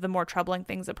one of the more troubling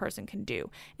things a person can do,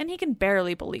 and he can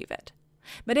barely believe it.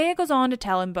 Medea goes on to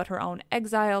tell him about her own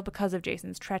exile because of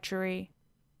Jason's treachery.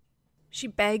 She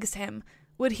begs him,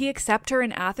 would he accept her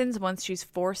in Athens once she's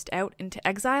forced out into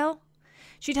exile?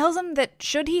 She tells him that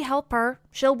should he help her,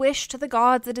 she'll wish to the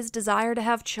gods that his desire to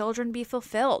have children be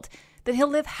fulfilled, that he'll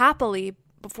live happily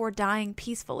before dying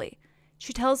peacefully.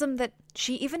 She tells him that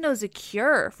she even knows a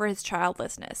cure for his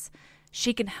childlessness.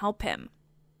 She can help him.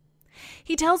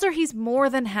 He tells her he's more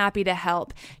than happy to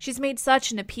help. She's made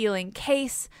such an appealing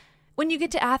case. When you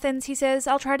get to Athens, he says,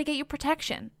 I'll try to get you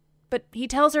protection. but he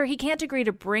tells her he can't agree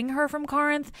to bring her from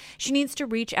Corinth. She needs to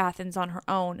reach Athens on her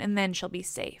own, and then she'll be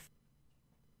safe.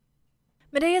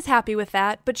 Medea's happy with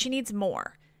that, but she needs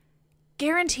more.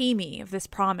 Guarantee me of this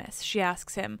promise, she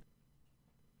asks him.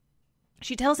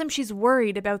 She tells him she's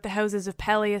worried about the houses of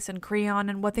Peleus and Creon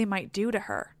and what they might do to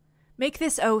her. Make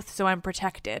this oath so I'm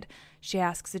protected, she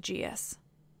asks Aegeus.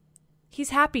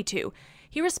 He's happy to.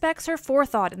 He respects her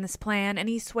forethought in this plan, and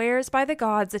he swears by the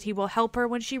gods that he will help her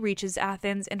when she reaches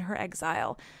Athens in her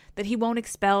exile, that he won't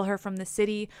expel her from the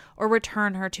city or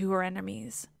return her to her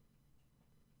enemies.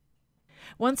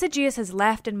 Once Aegeus has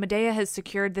left and Medea has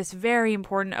secured this very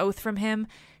important oath from him,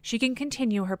 she can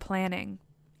continue her planning.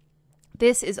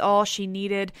 This is all she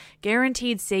needed,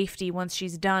 guaranteed safety once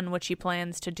she's done what she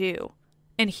plans to do.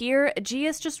 And here,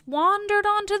 Aegeus just wandered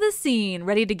onto the scene,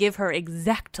 ready to give her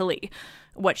exactly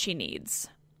what she needs.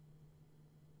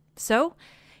 So,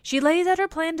 she lays out her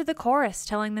plan to the chorus,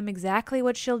 telling them exactly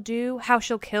what she'll do, how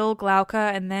she'll kill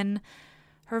Glauca, and then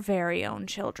her very own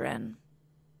children.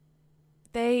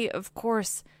 They, of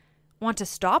course, want to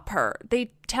stop her.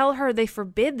 They tell her they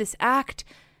forbid this act.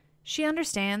 She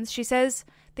understands. She says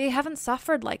they haven't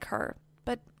suffered like her,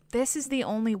 but this is the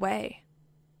only way.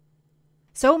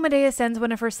 So Medea sends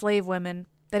one of her slave women,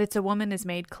 that it's a woman is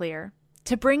made clear,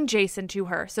 to bring Jason to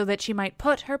her so that she might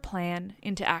put her plan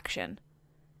into action.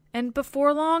 And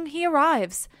before long, he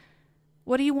arrives.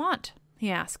 What do you want?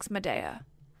 He asks Medea.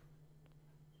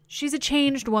 She's a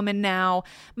changed woman now.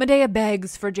 Medea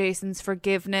begs for Jason's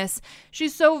forgiveness.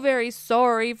 She's so very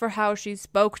sorry for how she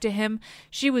spoke to him.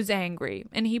 She was angry,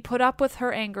 and he put up with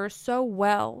her anger so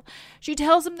well. She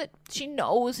tells him that she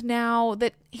knows now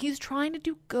that he's trying to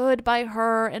do good by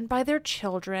her and by their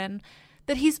children,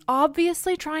 that he's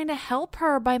obviously trying to help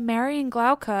her by marrying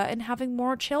Glauca and having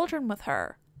more children with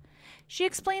her. She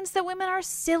explains that women are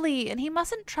silly and he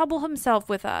mustn't trouble himself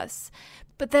with us,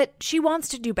 but that she wants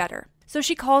to do better. So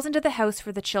she calls into the house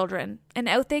for the children, and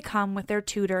out they come with their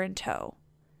tutor in tow.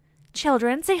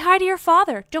 "Children, say hi to your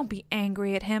father. Don't be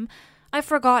angry at him. I've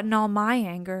forgotten all my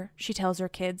anger," she tells her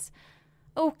kids.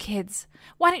 "Oh, kids,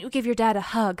 why don't you give your dad a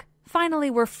hug? Finally,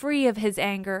 we're free of his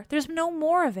anger. There's no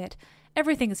more of it.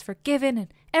 Everything is forgiven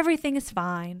and everything is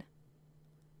fine."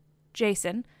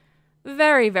 Jason,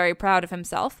 very, very proud of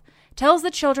himself, tells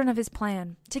the children of his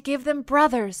plan to give them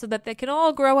brothers so that they can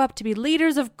all grow up to be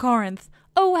leaders of Corinth.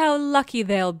 Oh, how lucky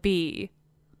they'll be.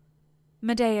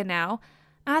 Medea now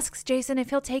asks Jason if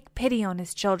he'll take pity on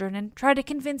his children and try to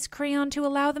convince Creon to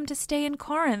allow them to stay in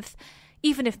Corinth,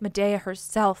 even if Medea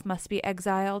herself must be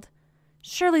exiled.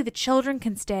 Surely the children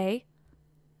can stay.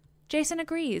 Jason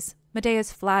agrees.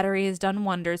 Medea's flattery has done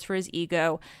wonders for his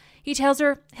ego. He tells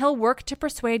her he'll work to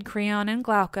persuade Creon and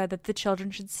Glauca that the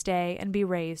children should stay and be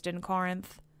raised in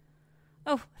Corinth.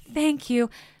 "Oh, thank you,"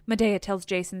 Medea tells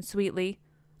Jason sweetly.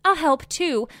 "I'll help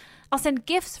too. I'll send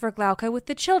gifts for Glauca with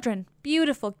the children,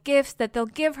 beautiful gifts that they'll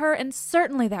give her, and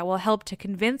certainly that will help to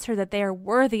convince her that they are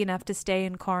worthy enough to stay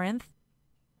in Corinth."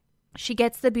 She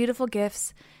gets the beautiful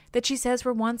gifts that she says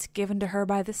were once given to her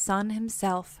by the sun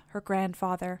himself, her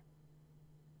grandfather.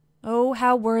 Oh,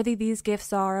 how worthy these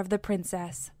gifts are of the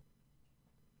princess.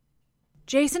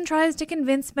 Jason tries to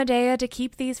convince Medea to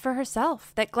keep these for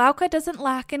herself, that Glauca doesn't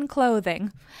lack in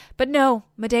clothing. But no,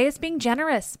 Medea's being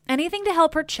generous. Anything to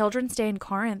help her children stay in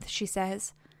Corinth, she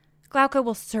says. Glauca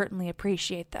will certainly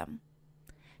appreciate them.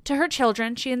 To her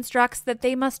children, she instructs that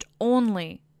they must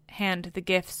only hand the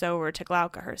gifts over to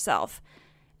Glauca herself,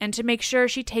 and to make sure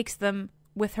she takes them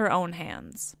with her own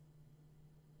hands.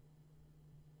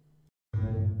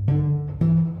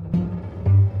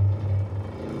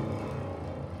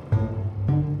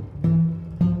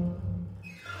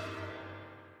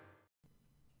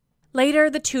 Later,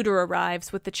 the tutor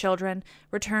arrives with the children,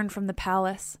 returned from the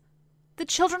palace. "The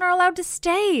children are allowed to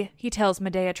stay," he tells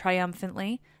Medea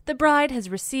triumphantly. The bride has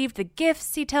received the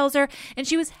gifts, he tells her, and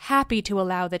she was happy to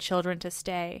allow the children to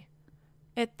stay.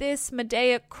 At this,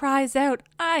 Medea cries out,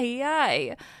 "Ai,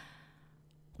 ai!"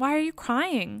 "Why are you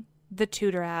crying?" the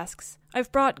tutor asks.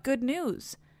 "I've brought good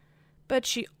news." But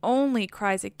she only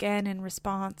cries again in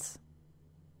response.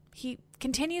 He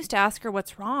continues to ask her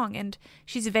what's wrong, and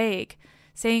she's vague,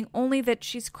 saying only that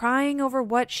she's crying over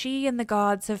what she and the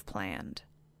gods have planned.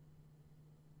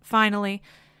 Finally,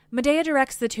 Medea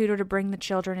directs the tutor to bring the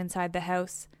children inside the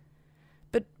house.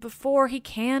 But before he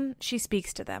can, she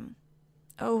speaks to them.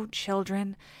 "Oh,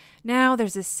 children, now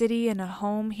there's a city and a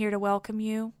home here to welcome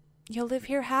you. You'll live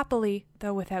here happily,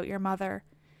 though without your mother."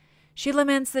 She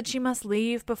laments that she must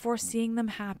leave before seeing them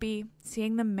happy,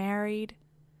 seeing them married.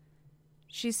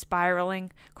 She's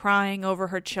spiraling, crying over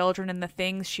her children and the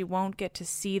things she won't get to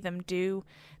see them do,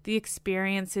 the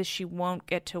experiences she won't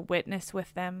get to witness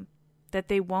with them, that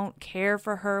they won't care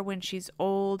for her when she's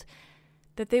old,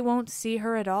 that they won't see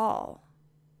her at all.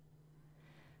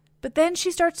 But then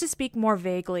she starts to speak more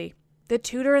vaguely. The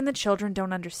tutor and the children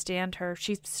don't understand her.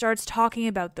 She starts talking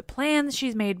about the plans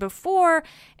she's made before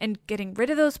and getting rid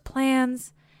of those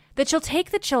plans. That she'll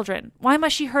take the children. Why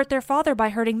must she hurt their father by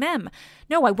hurting them?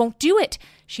 No, I won't do it,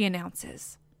 she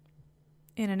announces.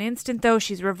 In an instant, though,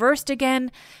 she's reversed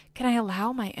again. Can I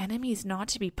allow my enemies not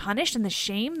to be punished and the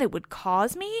shame that would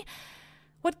cause me?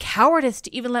 What cowardice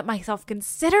to even let myself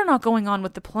consider not going on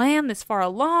with the plan this far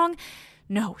along.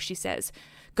 No, she says.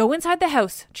 Go inside the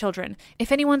house, children.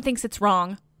 If anyone thinks it's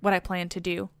wrong, what I plan to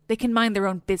do, they can mind their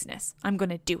own business. I'm going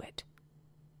to do it.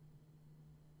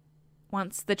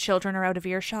 Once the children are out of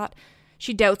earshot,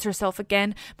 she doubts herself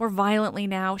again, more violently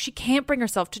now. She can't bring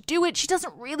herself to do it. She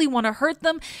doesn't really want to hurt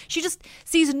them. She just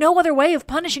sees no other way of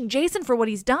punishing Jason for what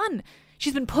he's done.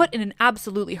 She's been put in an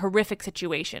absolutely horrific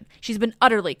situation. She's been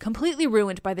utterly, completely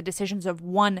ruined by the decisions of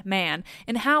one man.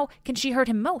 And how can she hurt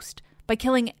him most? By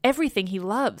killing everything he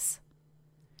loves.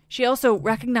 She also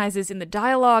recognizes in the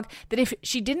dialogue that if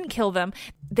she didn't kill them,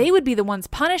 they would be the ones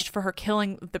punished for her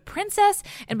killing the princess,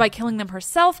 and by killing them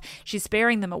herself, she's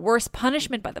sparing them a worse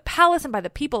punishment by the palace and by the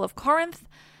people of Corinth.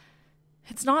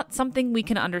 It's not something we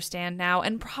can understand now,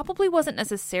 and probably wasn't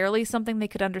necessarily something they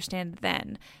could understand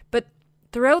then. But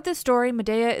throughout this story,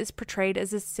 Medea is portrayed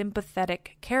as a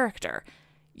sympathetic character.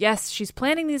 Yes, she's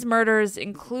planning these murders,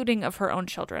 including of her own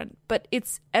children, but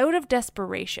it's out of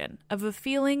desperation, of a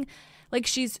feeling like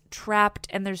she's trapped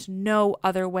and there's no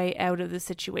other way out of the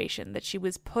situation that she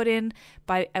was put in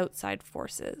by outside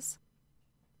forces.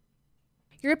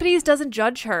 Euripides doesn't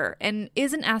judge her and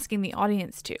isn't asking the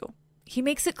audience to. He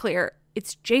makes it clear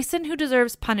it's Jason who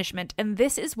deserves punishment, and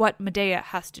this is what Medea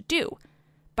has to do.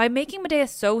 By making Medea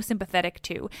so sympathetic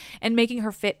to, and making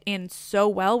her fit in so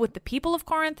well with the people of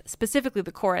Corinth, specifically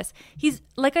the chorus, he's,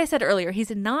 like I said earlier, he's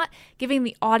not giving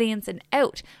the audience an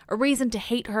out, a reason to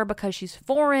hate her because she's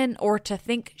foreign, or to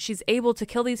think she's able to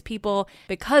kill these people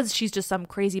because she's just some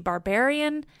crazy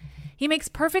barbarian. He makes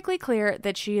perfectly clear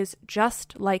that she is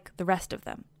just like the rest of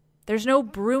them. There's no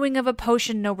brewing of a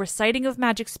potion, no reciting of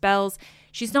magic spells.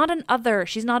 She's not an other.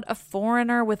 She's not a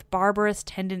foreigner with barbarous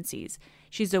tendencies.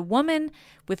 She's a woman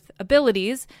with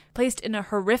abilities placed in a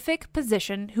horrific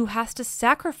position who has to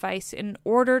sacrifice in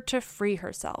order to free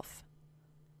herself.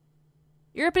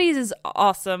 Euripides is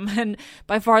awesome and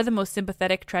by far the most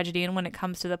sympathetic tragedian when it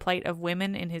comes to the plight of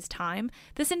women in his time.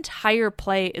 This entire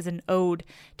play is an ode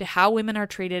to how women are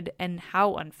treated and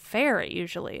how unfair it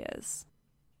usually is.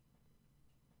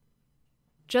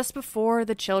 Just before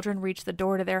the children reach the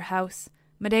door to their house,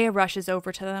 Medea rushes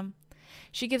over to them.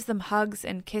 She gives them hugs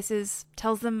and kisses,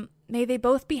 tells them may they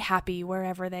both be happy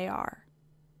wherever they are.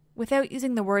 Without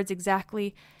using the words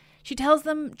exactly, she tells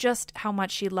them just how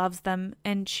much she loves them,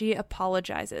 and she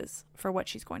apologizes for what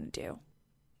she's going to do.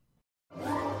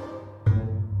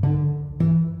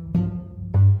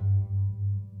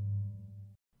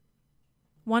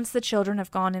 Once the children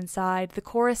have gone inside, the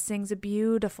chorus sings a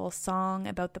beautiful song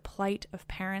about the plight of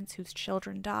parents whose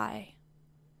children die.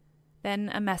 Then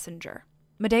a messenger.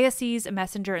 Medea sees a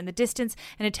messenger in the distance,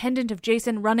 an attendant of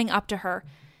Jason running up to her.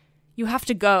 You have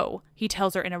to go, he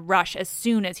tells her in a rush as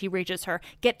soon as he reaches her.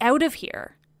 Get out of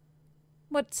here.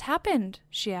 What's happened?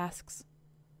 She asks.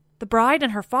 The bride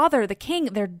and her father, the king,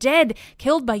 they're dead,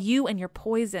 killed by you and your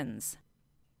poisons.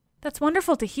 That's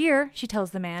wonderful to hear, she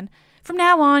tells the man. From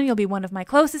now on, you'll be one of my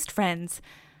closest friends.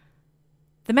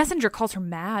 The messenger calls her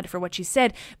mad for what she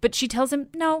said, but she tells him,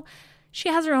 no, she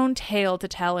has her own tale to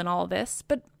tell in all this,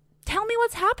 but tell me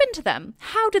what's happened to them.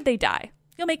 How did they die?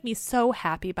 You'll make me so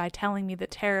happy by telling me the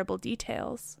terrible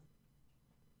details.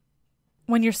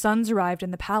 When your sons arrived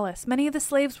in the palace, many of the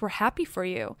slaves were happy for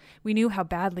you. We knew how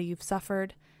badly you've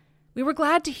suffered. We were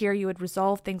glad to hear you had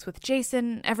resolved things with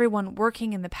Jason. Everyone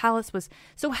working in the palace was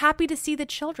so happy to see the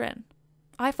children.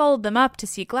 I followed them up to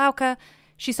see Glauca.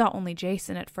 She saw only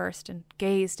Jason at first and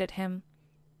gazed at him.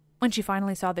 When she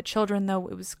finally saw the children, though,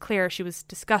 it was clear she was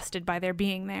disgusted by their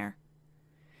being there.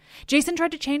 Jason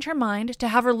tried to change her mind, to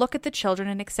have her look at the children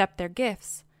and accept their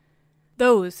gifts.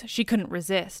 Those she couldn't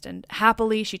resist, and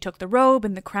happily she took the robe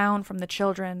and the crown from the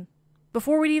children.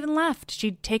 Before we'd even left,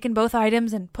 she'd taken both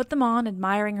items and put them on,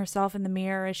 admiring herself in the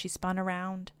mirror as she spun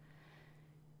around.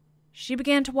 She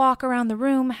began to walk around the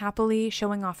room happily,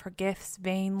 showing off her gifts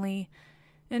vainly,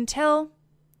 until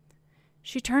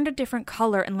she turned a different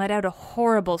color and let out a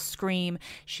horrible scream.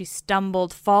 She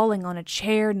stumbled, falling on a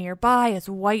chair nearby as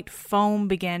white foam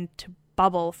began to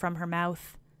bubble from her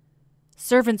mouth.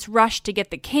 Servants rushed to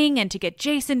get the king and to get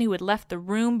Jason, who had left the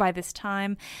room by this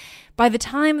time. By the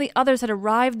time the others had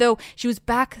arrived, though, she was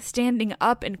back standing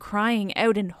up and crying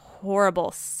out in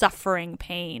horrible, suffering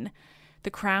pain. The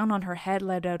crown on her head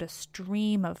let out a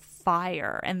stream of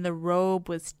fire, and the robe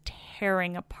was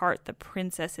tearing apart the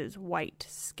princess's white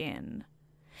skin.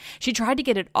 She tried to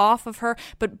get it off of her,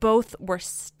 but both were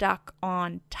stuck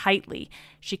on tightly.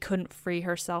 She couldn't free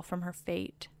herself from her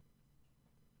fate.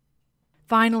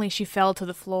 Finally, she fell to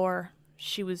the floor.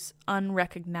 She was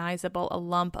unrecognizable, a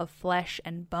lump of flesh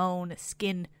and bone,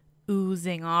 skin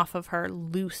oozing off of her,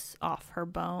 loose off her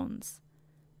bones.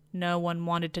 No one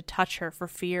wanted to touch her for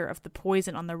fear of the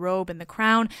poison on the robe and the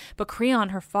crown, but Creon,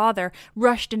 her father,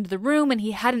 rushed into the room, and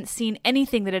he hadn't seen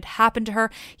anything that had happened to her.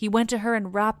 He went to her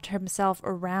and wrapped himself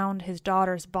around his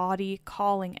daughter's body,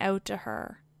 calling out to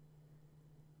her.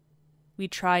 We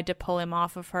tried to pull him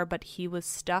off of her, but he was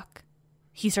stuck.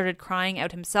 He started crying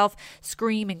out himself,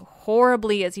 screaming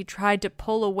horribly as he tried to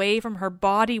pull away from her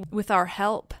body with our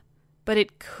help. But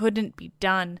it couldn't be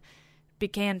done. It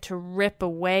began to rip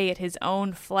away at his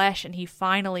own flesh, and he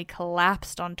finally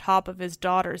collapsed on top of his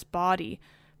daughter's body,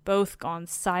 both gone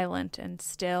silent and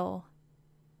still.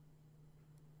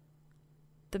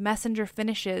 The messenger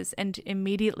finishes, and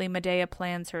immediately Medea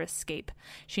plans her escape.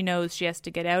 She knows she has to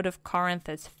get out of Corinth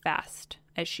as fast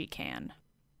as she can.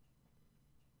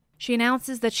 She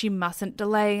announces that she mustn't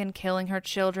delay in killing her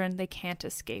children. They can't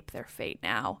escape their fate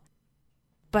now.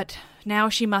 But now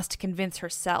she must convince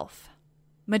herself.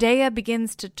 Medea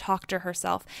begins to talk to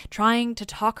herself, trying to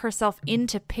talk herself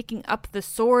into picking up the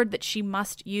sword that she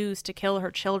must use to kill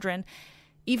her children.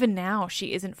 Even now,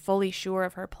 she isn't fully sure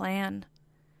of her plan.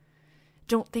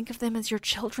 Don't think of them as your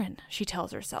children, she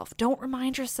tells herself. Don't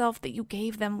remind yourself that you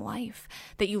gave them life,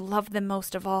 that you loved them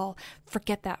most of all.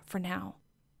 Forget that for now.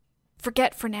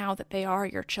 Forget for now that they are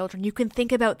your children. You can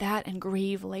think about that and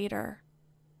grieve later.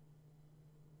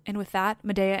 And with that,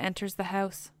 Medea enters the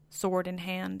house, sword in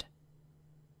hand.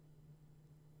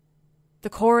 The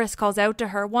chorus calls out to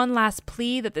her, one last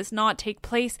plea that this not take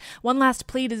place, one last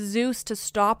plea to Zeus to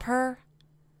stop her.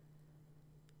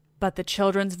 But the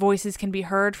children's voices can be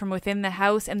heard from within the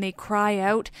house, and they cry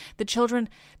out. The children,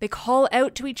 they call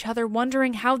out to each other,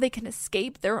 wondering how they can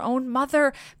escape their own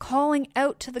mother, calling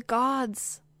out to the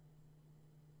gods.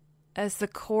 As the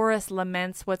chorus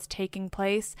laments what's taking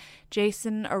place,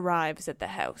 Jason arrives at the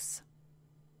house.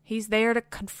 He's there to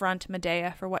confront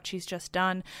Medea for what she's just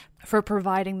done, for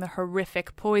providing the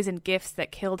horrific poison gifts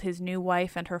that killed his new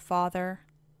wife and her father.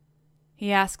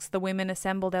 He asks the women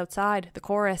assembled outside, the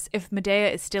chorus, if Medea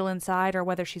is still inside or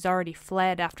whether she's already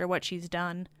fled after what she's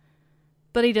done.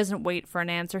 But he doesn't wait for an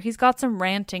answer. He's got some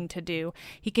ranting to do.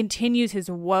 He continues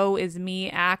his woe is me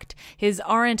act, his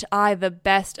aren't I the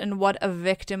best and what a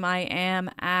victim I am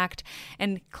act,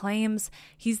 and claims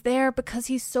he's there because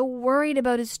he's so worried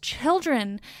about his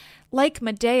children. Like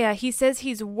Medea, he says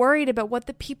he's worried about what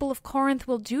the people of Corinth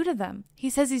will do to them. He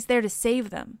says he's there to save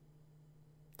them.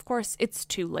 Of course, it's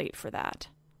too late for that.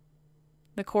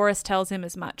 The chorus tells him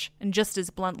as much, and just as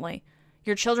bluntly,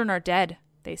 your children are dead,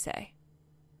 they say.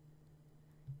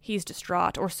 He's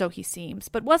distraught, or so he seems,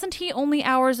 but wasn't he only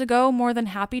hours ago more than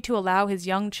happy to allow his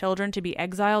young children to be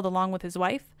exiled along with his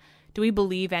wife? Do we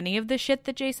believe any of the shit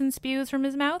that Jason spews from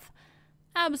his mouth?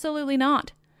 Absolutely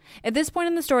not. At this point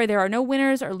in the story, there are no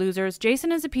winners or losers.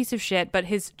 Jason is a piece of shit, but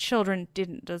his children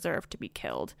didn't deserve to be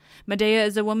killed. Medea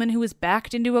is a woman who was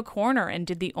backed into a corner and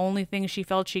did the only thing she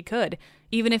felt she could,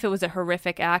 even if it was a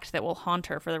horrific act that will haunt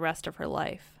her for the rest of her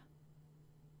life.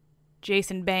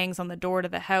 Jason bangs on the door to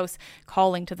the house,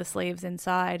 calling to the slaves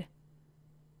inside.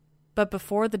 But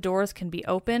before the doors can be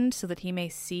opened so that he may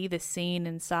see the scene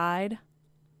inside,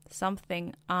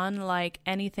 something unlike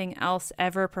anything else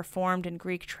ever performed in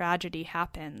Greek tragedy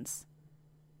happens.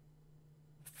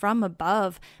 From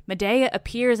above, Medea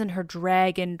appears in her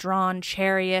dragon-drawn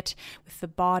chariot with the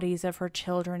bodies of her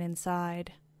children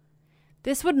inside.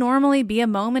 This would normally be a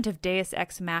moment of deus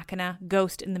ex machina,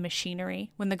 ghost in the machinery,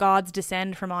 when the gods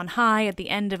descend from on high at the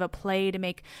end of a play to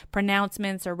make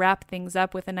pronouncements or wrap things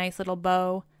up with a nice little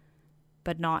bow.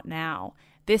 But not now.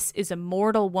 This is a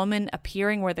mortal woman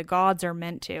appearing where the gods are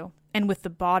meant to, and with the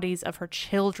bodies of her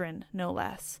children, no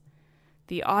less.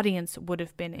 The audience would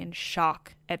have been in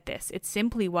shock at this. It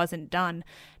simply wasn't done.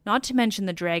 Not to mention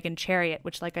the dragon chariot,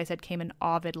 which, like I said, came in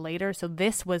Ovid later, so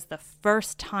this was the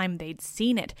first time they'd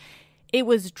seen it. It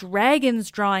was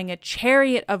dragons drawing a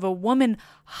chariot of a woman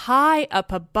high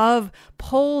up above,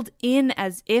 pulled in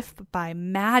as if by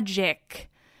magic.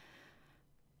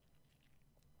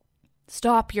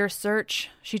 Stop your search,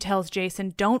 she tells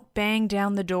Jason. Don't bang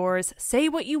down the doors. Say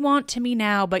what you want to me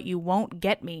now, but you won't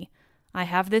get me. I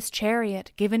have this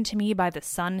chariot given to me by the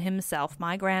sun himself,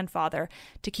 my grandfather,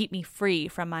 to keep me free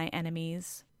from my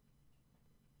enemies.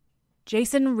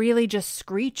 Jason really just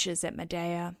screeches at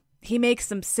Medea. He makes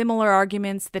some similar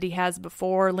arguments that he has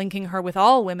before, linking her with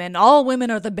all women. All women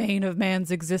are the bane of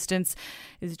man's existence,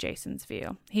 is Jason's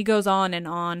view. He goes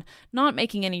on, not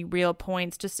making any real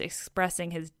points, just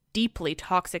expressing his deeply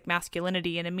toxic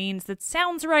masculinity in a means that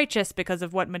sounds righteous because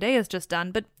of what Medea's just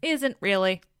done, but isn't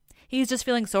really. He's just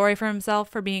feeling sorry for himself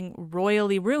for being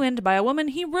royally ruined by a woman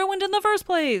he ruined in the first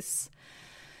place.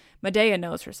 Medea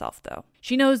knows herself, though.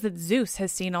 She knows that Zeus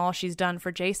has seen all she's done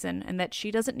for Jason, and that she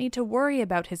doesn't need to worry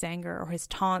about his anger or his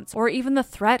taunts, or even the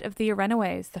threat of the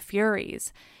Erinyes, the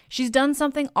Furies. She's done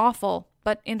something awful,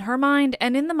 but in her mind,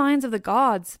 and in the minds of the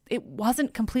gods, it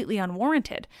wasn't completely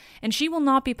unwarranted, and she will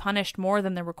not be punished more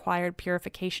than the required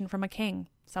purification from a king,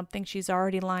 something she's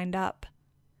already lined up.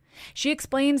 She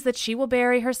explains that she will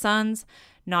bury her sons,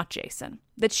 not Jason,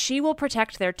 that she will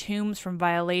protect their tombs from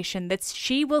violation, that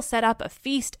she will set up a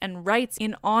feast and rites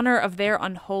in honor of their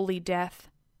unholy death.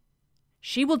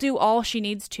 She will do all she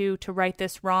needs to right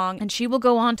this wrong, and she will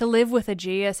go on to live with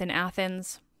Aegeus in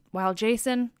Athens, while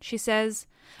Jason, she says,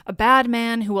 a bad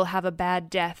man who will have a bad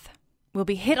death, will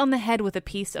be hit on the head with a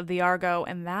piece of the Argo,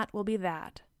 and that will be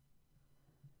that.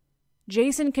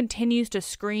 Jason continues to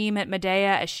scream at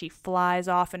Medea as she flies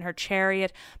off in her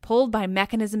chariot, pulled by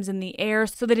mechanisms in the air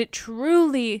so that it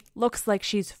truly looks like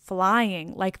she's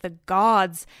flying, like the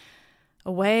gods,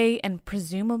 away and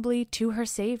presumably to her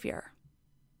savior.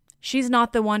 She's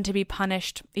not the one to be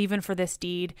punished, even for this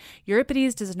deed.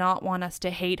 Euripides does not want us to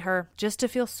hate her, just to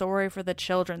feel sorry for the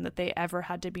children that they ever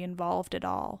had to be involved at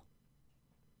all.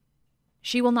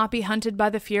 She will not be hunted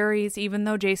by the Furies, even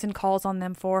though Jason calls on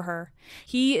them for her.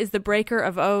 He is the breaker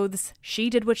of oaths. She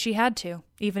did what she had to,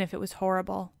 even if it was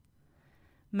horrible.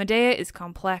 Medea is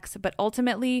complex, but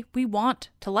ultimately, we want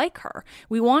to like her.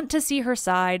 We want to see her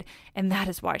side, and that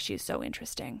is why she is so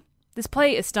interesting. This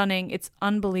play is stunning. It's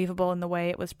unbelievable in the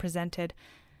way it was presented,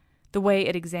 the way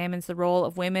it examines the role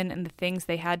of women and the things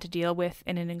they had to deal with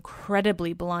in an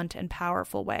incredibly blunt and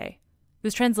powerful way.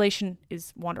 This translation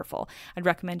is wonderful. I'd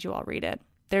recommend you all read it.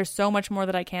 There's so much more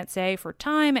that I can't say for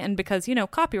time and because,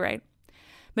 copyright.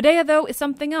 Medea, though, is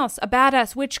something else, a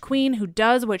badass witch queen who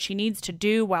does what she needs to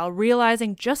do while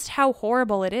realizing just how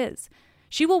horrible it is.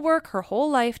 She will work her whole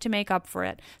life to make up for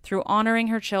it, through honoring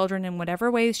her children in whatever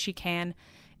ways she can.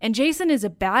 And Jason is a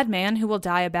bad man who will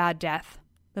die a bad death.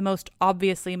 The most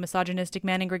obviously misogynistic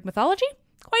man in Greek mythology?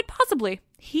 Quite possibly.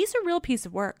 He's a real piece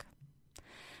of work.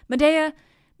 Medea,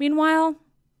 meanwhile,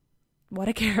 what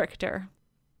a character.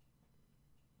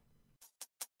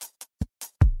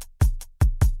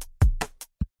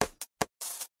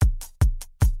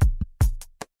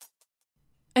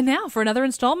 And now for another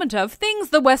installment of Things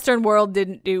the Western World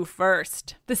Didn't Do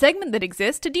First. The segment that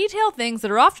exists to detail things that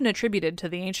are often attributed to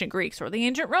the ancient Greeks or the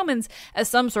ancient Romans as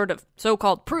some sort of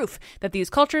so-called proof that these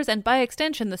cultures, and by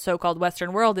extension the so-called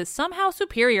Western world, is somehow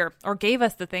superior or gave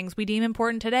us the things we deem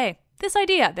important today. This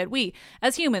idea that we,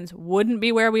 as humans, wouldn't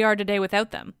be where we are today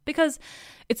without them, because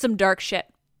it's some dark shit.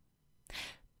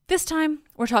 This time,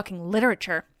 we're talking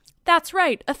literature. That's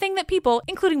right, a thing that people,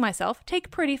 including myself, take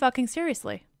pretty fucking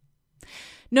seriously.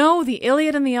 No, the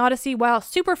Iliad and the Odyssey, while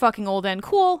super fucking old and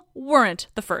cool, weren't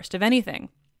the first of anything.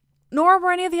 Nor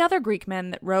were any of the other Greek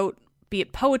men that wrote, be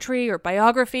it poetry or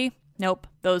biography. Nope,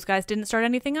 those guys didn't start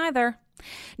anything either.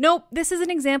 Nope, this is an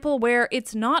example where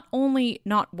it's not only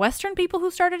not Western people who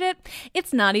started it,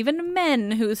 it's not even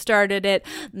men who started it.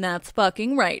 That's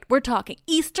fucking right. We're talking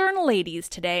Eastern ladies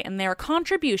today and their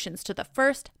contributions to the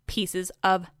first pieces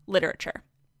of literature.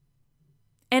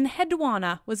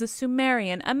 Enheduanna was a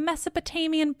Sumerian, a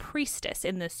Mesopotamian priestess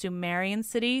in the Sumerian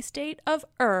city-state of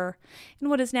Ur, in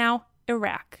what is now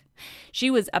Iraq.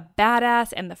 She was a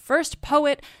badass and the first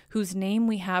poet whose name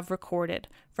we have recorded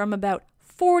from about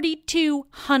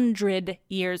 4,200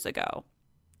 years ago.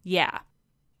 Yeah.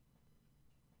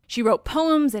 She wrote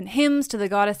poems and hymns to the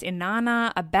goddess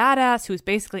Inanna, a badass who was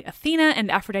basically Athena and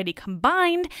Aphrodite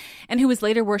combined, and who was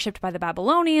later worshipped by the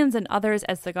Babylonians and others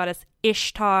as the goddess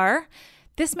Ishtar.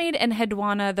 This made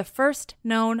Enheduanna the first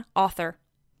known author.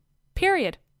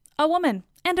 Period. A woman,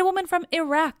 and a woman from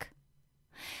Iraq.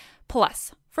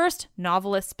 Plus, first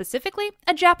novelist specifically,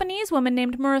 a Japanese woman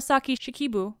named Murasaki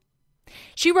Shikibu.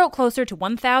 She wrote closer to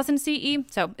 1000 CE,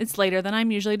 so it's later than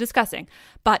I'm usually discussing.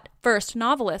 But first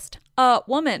novelist, a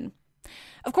woman.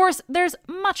 Of course, there's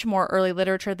much more early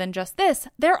literature than just this.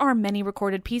 There are many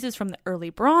recorded pieces from the early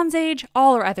Bronze Age.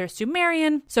 All are either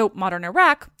Sumerian, so modern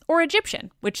Iraq, or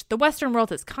Egyptian, which the Western world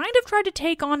has kind of tried to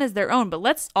take on as their own, but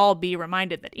let's all be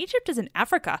reminded that Egypt is in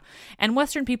Africa, and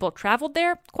Western people traveled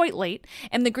there quite late,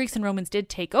 and the Greeks and Romans did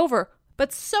take over,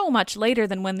 but so much later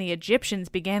than when the Egyptians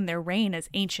began their reign as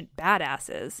ancient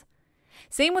badasses.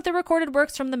 Same with the recorded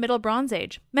works from the Middle Bronze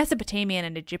Age, Mesopotamian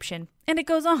and Egyptian, and it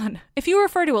goes on. If you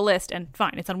refer to a list, and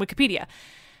fine, it's on Wikipedia,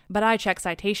 but I check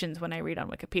citations when I read on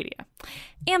Wikipedia.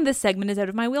 And this segment is out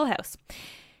of my wheelhouse.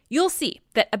 You'll see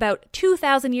that about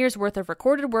 2,000 years worth of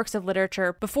recorded works of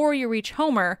literature before you reach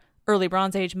Homer, early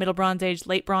Bronze Age, Middle Bronze Age,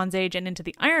 Late Bronze Age, and into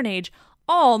the Iron Age,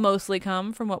 all mostly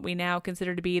come from what we now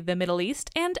consider to be the Middle East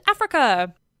and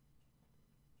Africa.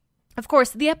 Of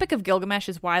course, the Epic of Gilgamesh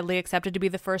is widely accepted to be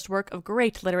the first work of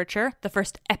great literature, the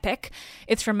first epic.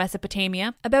 It's from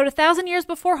Mesopotamia, about 1,000 years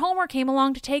before Homer came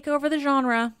along to take over the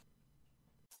genre.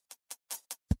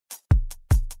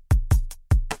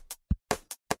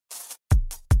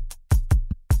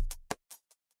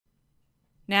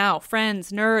 Now,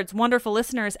 friends, nerds, wonderful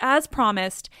listeners, as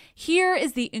promised, here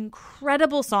is the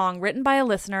incredible song written by a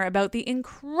listener about the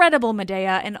incredible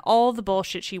Medea and all the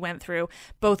bullshit she went through,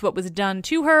 both what was done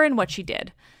to her and what she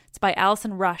did. It's by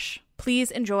Alison Rush. Please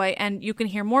enjoy, and you can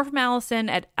hear more from Alison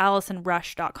at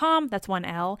AlisonRush.com, that's one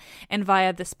L, and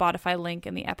via the Spotify link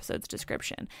in the episode's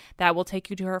description. That will take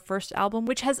you to her first album,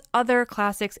 which has other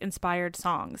classics-inspired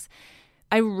songs.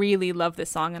 I really love this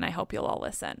song, and I hope you'll all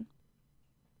listen.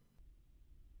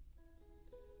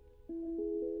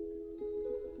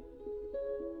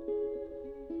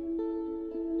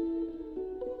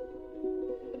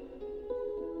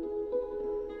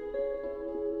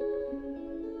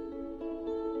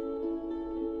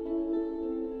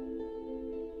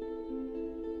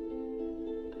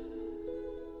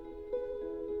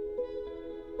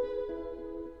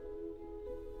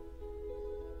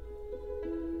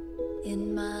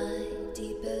 In my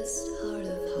deepest heart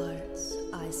of hearts,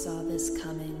 I saw this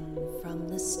coming from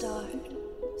the start.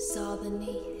 Saw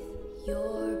beneath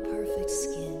your perfect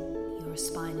skin, your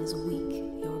spine is weak,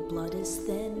 your blood is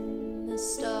thin. The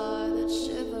star that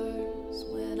shivers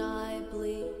when I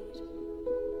bleed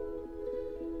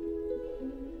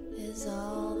is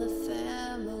all the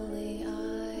family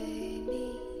I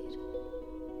need.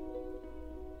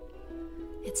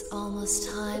 It's almost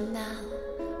time now,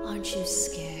 aren't you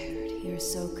scared? You're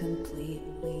so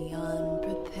completely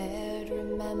unprepared.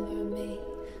 Remember me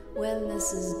when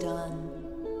this is done.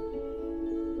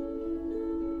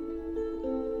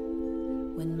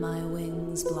 When my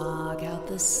wings block out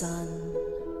the sun.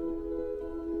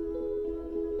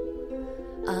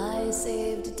 I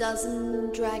saved a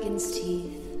dozen dragon's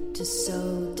teeth to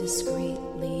sew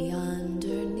discreetly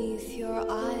underneath your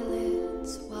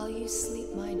eyelids while you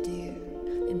sleep, my dear,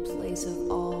 in place of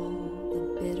all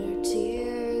the bitter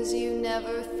tears you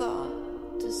never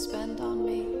thought to spend on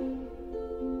me.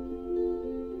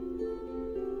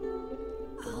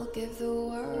 I'll give the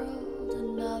world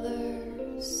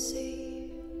another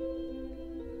sea.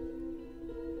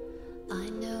 I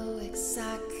know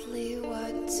exactly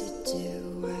what to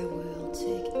do. I will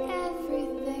take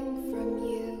everything from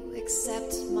you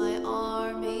except my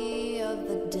army of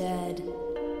the dead,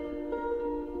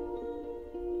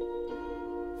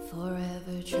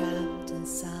 forever trapped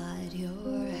inside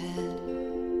your head.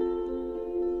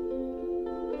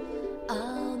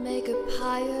 I'll make a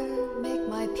pyre, make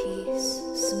my peace,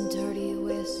 some dirty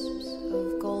wisps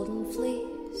of golden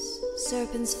fleece,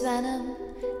 serpent's venom,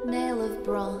 nail of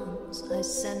bronze. I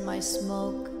send my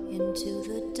smoke into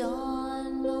the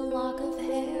dawn, a lock of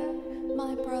hair,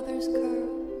 my brother's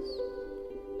curls.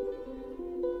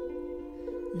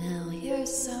 Now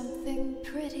here's something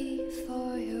pretty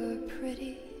for your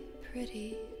pretty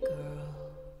girl.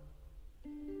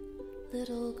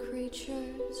 Little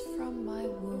creatures from my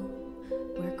womb,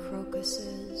 where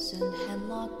crocuses and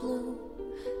hemlock bloom,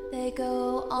 they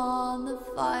go on the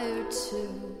fire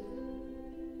too,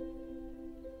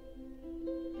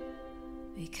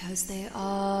 because they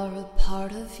are a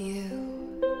part of you.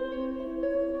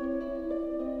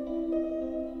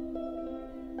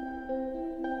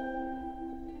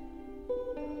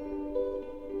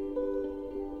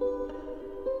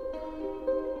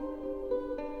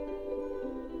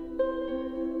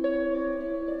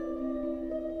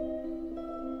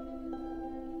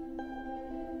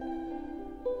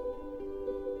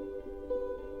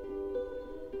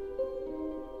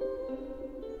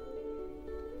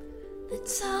 The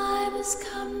time has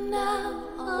come now,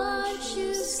 aren't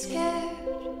you scared?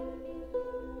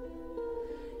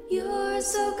 You're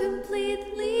so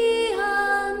completely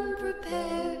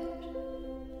unprepared.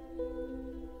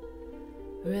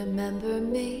 Remember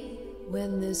me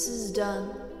when this is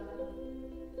done.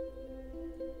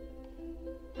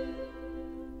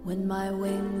 when my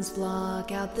wings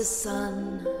block out the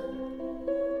sun.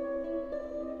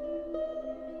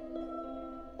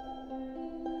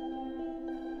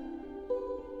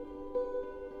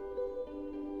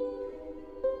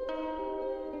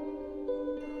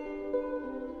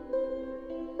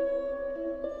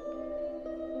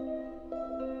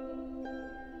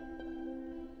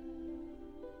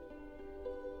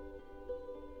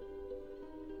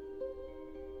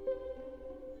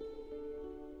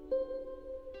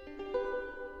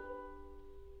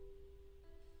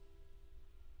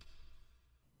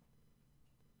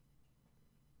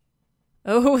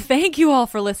 Oh, thank you all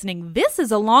for listening. This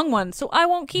is a long one, so I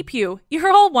won't keep you.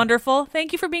 You're all wonderful.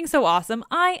 Thank you for being so awesome.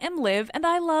 I am Liv, and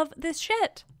I love this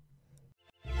shit.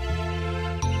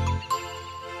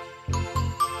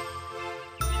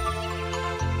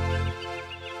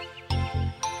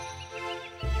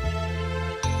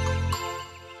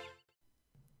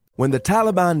 When the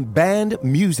Taliban banned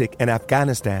music in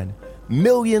Afghanistan,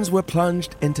 millions were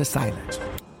plunged into silence.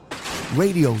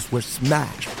 Radios were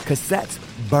smashed, cassettes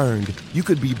burned. You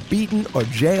could be beaten or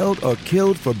jailed or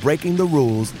killed for breaking the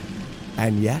rules.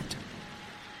 And yet,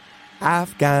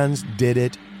 Afghans did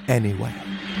it anyway.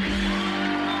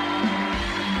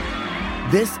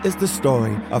 This is the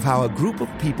story of how a group of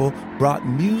people brought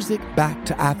music back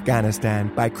to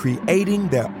Afghanistan by creating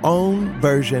their own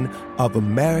version of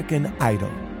American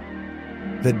Idol.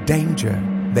 The danger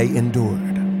they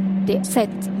endured. They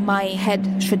said my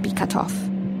head should be cut off.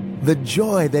 The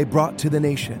joy they brought to the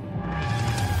nation.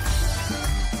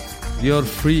 You're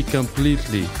free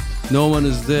completely. No one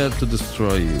is there to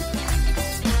destroy you.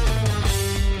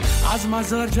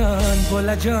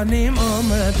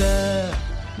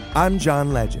 I'm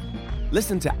John Legend.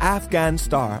 Listen to Afghan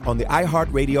Star on the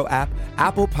iHeartRadio app,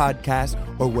 Apple Podcasts,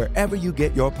 or wherever you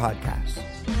get your podcasts.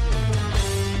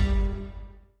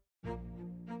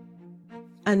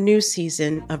 A new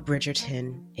season of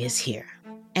Bridgerton is here.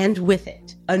 And with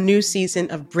it, a new season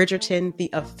of Bridgerton, the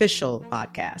official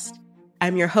podcast.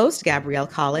 I'm your host, Gabrielle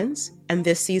Collins, and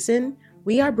this season,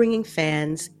 we are bringing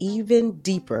fans even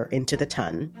deeper into the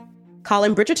ton.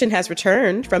 Colin Bridgerton has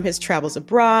returned from his travels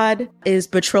abroad. Is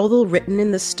betrothal written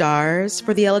in the stars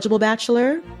for the eligible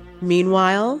bachelor?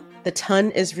 Meanwhile, the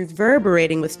ton is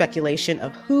reverberating with speculation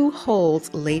of who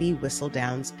holds Lady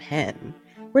Whistledown's pen.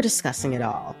 We're discussing it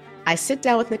all. I sit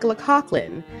down with Nicola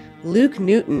Coughlan, Luke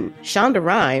Newton, Shonda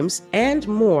Rhimes, and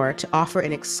more to offer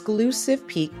an exclusive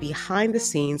peek behind the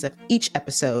scenes of each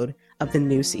episode of the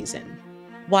new season.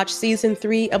 Watch season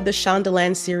 3 of the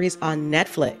Shondaland series on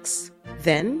Netflix.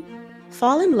 Then,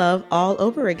 fall in love all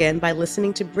over again by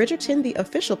listening to Bridgerton, the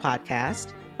official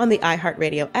podcast, on the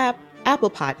iHeartRadio app,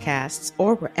 Apple Podcasts,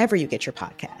 or wherever you get your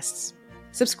podcasts.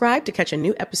 Subscribe to catch a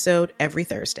new episode every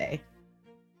Thursday.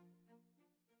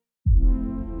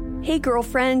 Hey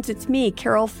girlfriends, it's me,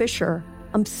 Carol Fisher.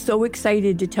 I'm so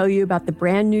excited to tell you about the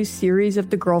brand new series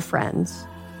of The Girlfriends.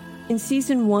 In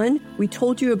season 1, we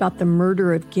told you about the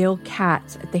murder of Gail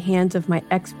Katz at the hands of my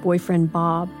ex-boyfriend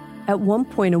Bob. At one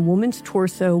point, a woman's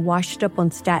torso washed up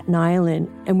on Staten Island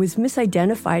and was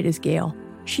misidentified as Gail.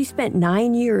 She spent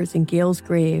 9 years in Gail's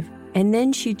grave, and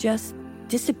then she just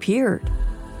disappeared.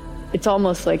 It's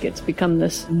almost like it's become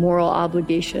this moral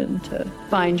obligation to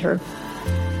find her.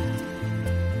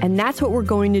 And that's what we're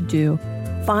going to do.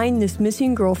 Find this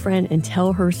missing girlfriend and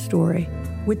tell her story.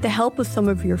 With the help of some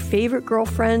of your favorite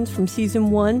girlfriends from season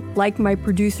 1, like my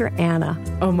producer, Anna.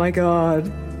 Oh my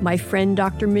God. My friend,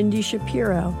 Dr. Mindy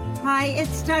Shapiro. Hi,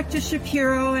 it's Dr.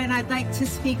 Shapiro, and I'd like to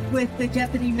speak with the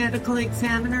Deputy Medical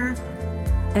Examiner.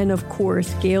 And of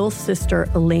course, Gail's sister,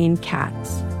 Elaine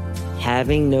Katz.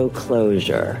 Having no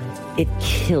closure, it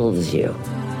kills you.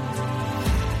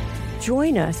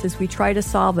 Join us as we try to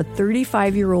solve a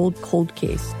 35-year-old cold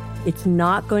case. It's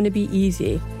not going to be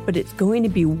easy, but it's going to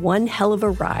be one hell of a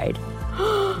ride.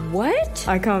 What?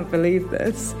 I can't believe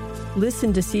this.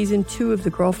 Listen to season 2 of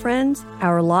The Girlfriends,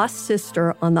 Our Lost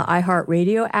Sister on the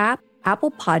iHeartRadio app,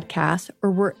 Apple Podcasts, or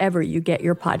wherever you get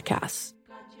your podcasts.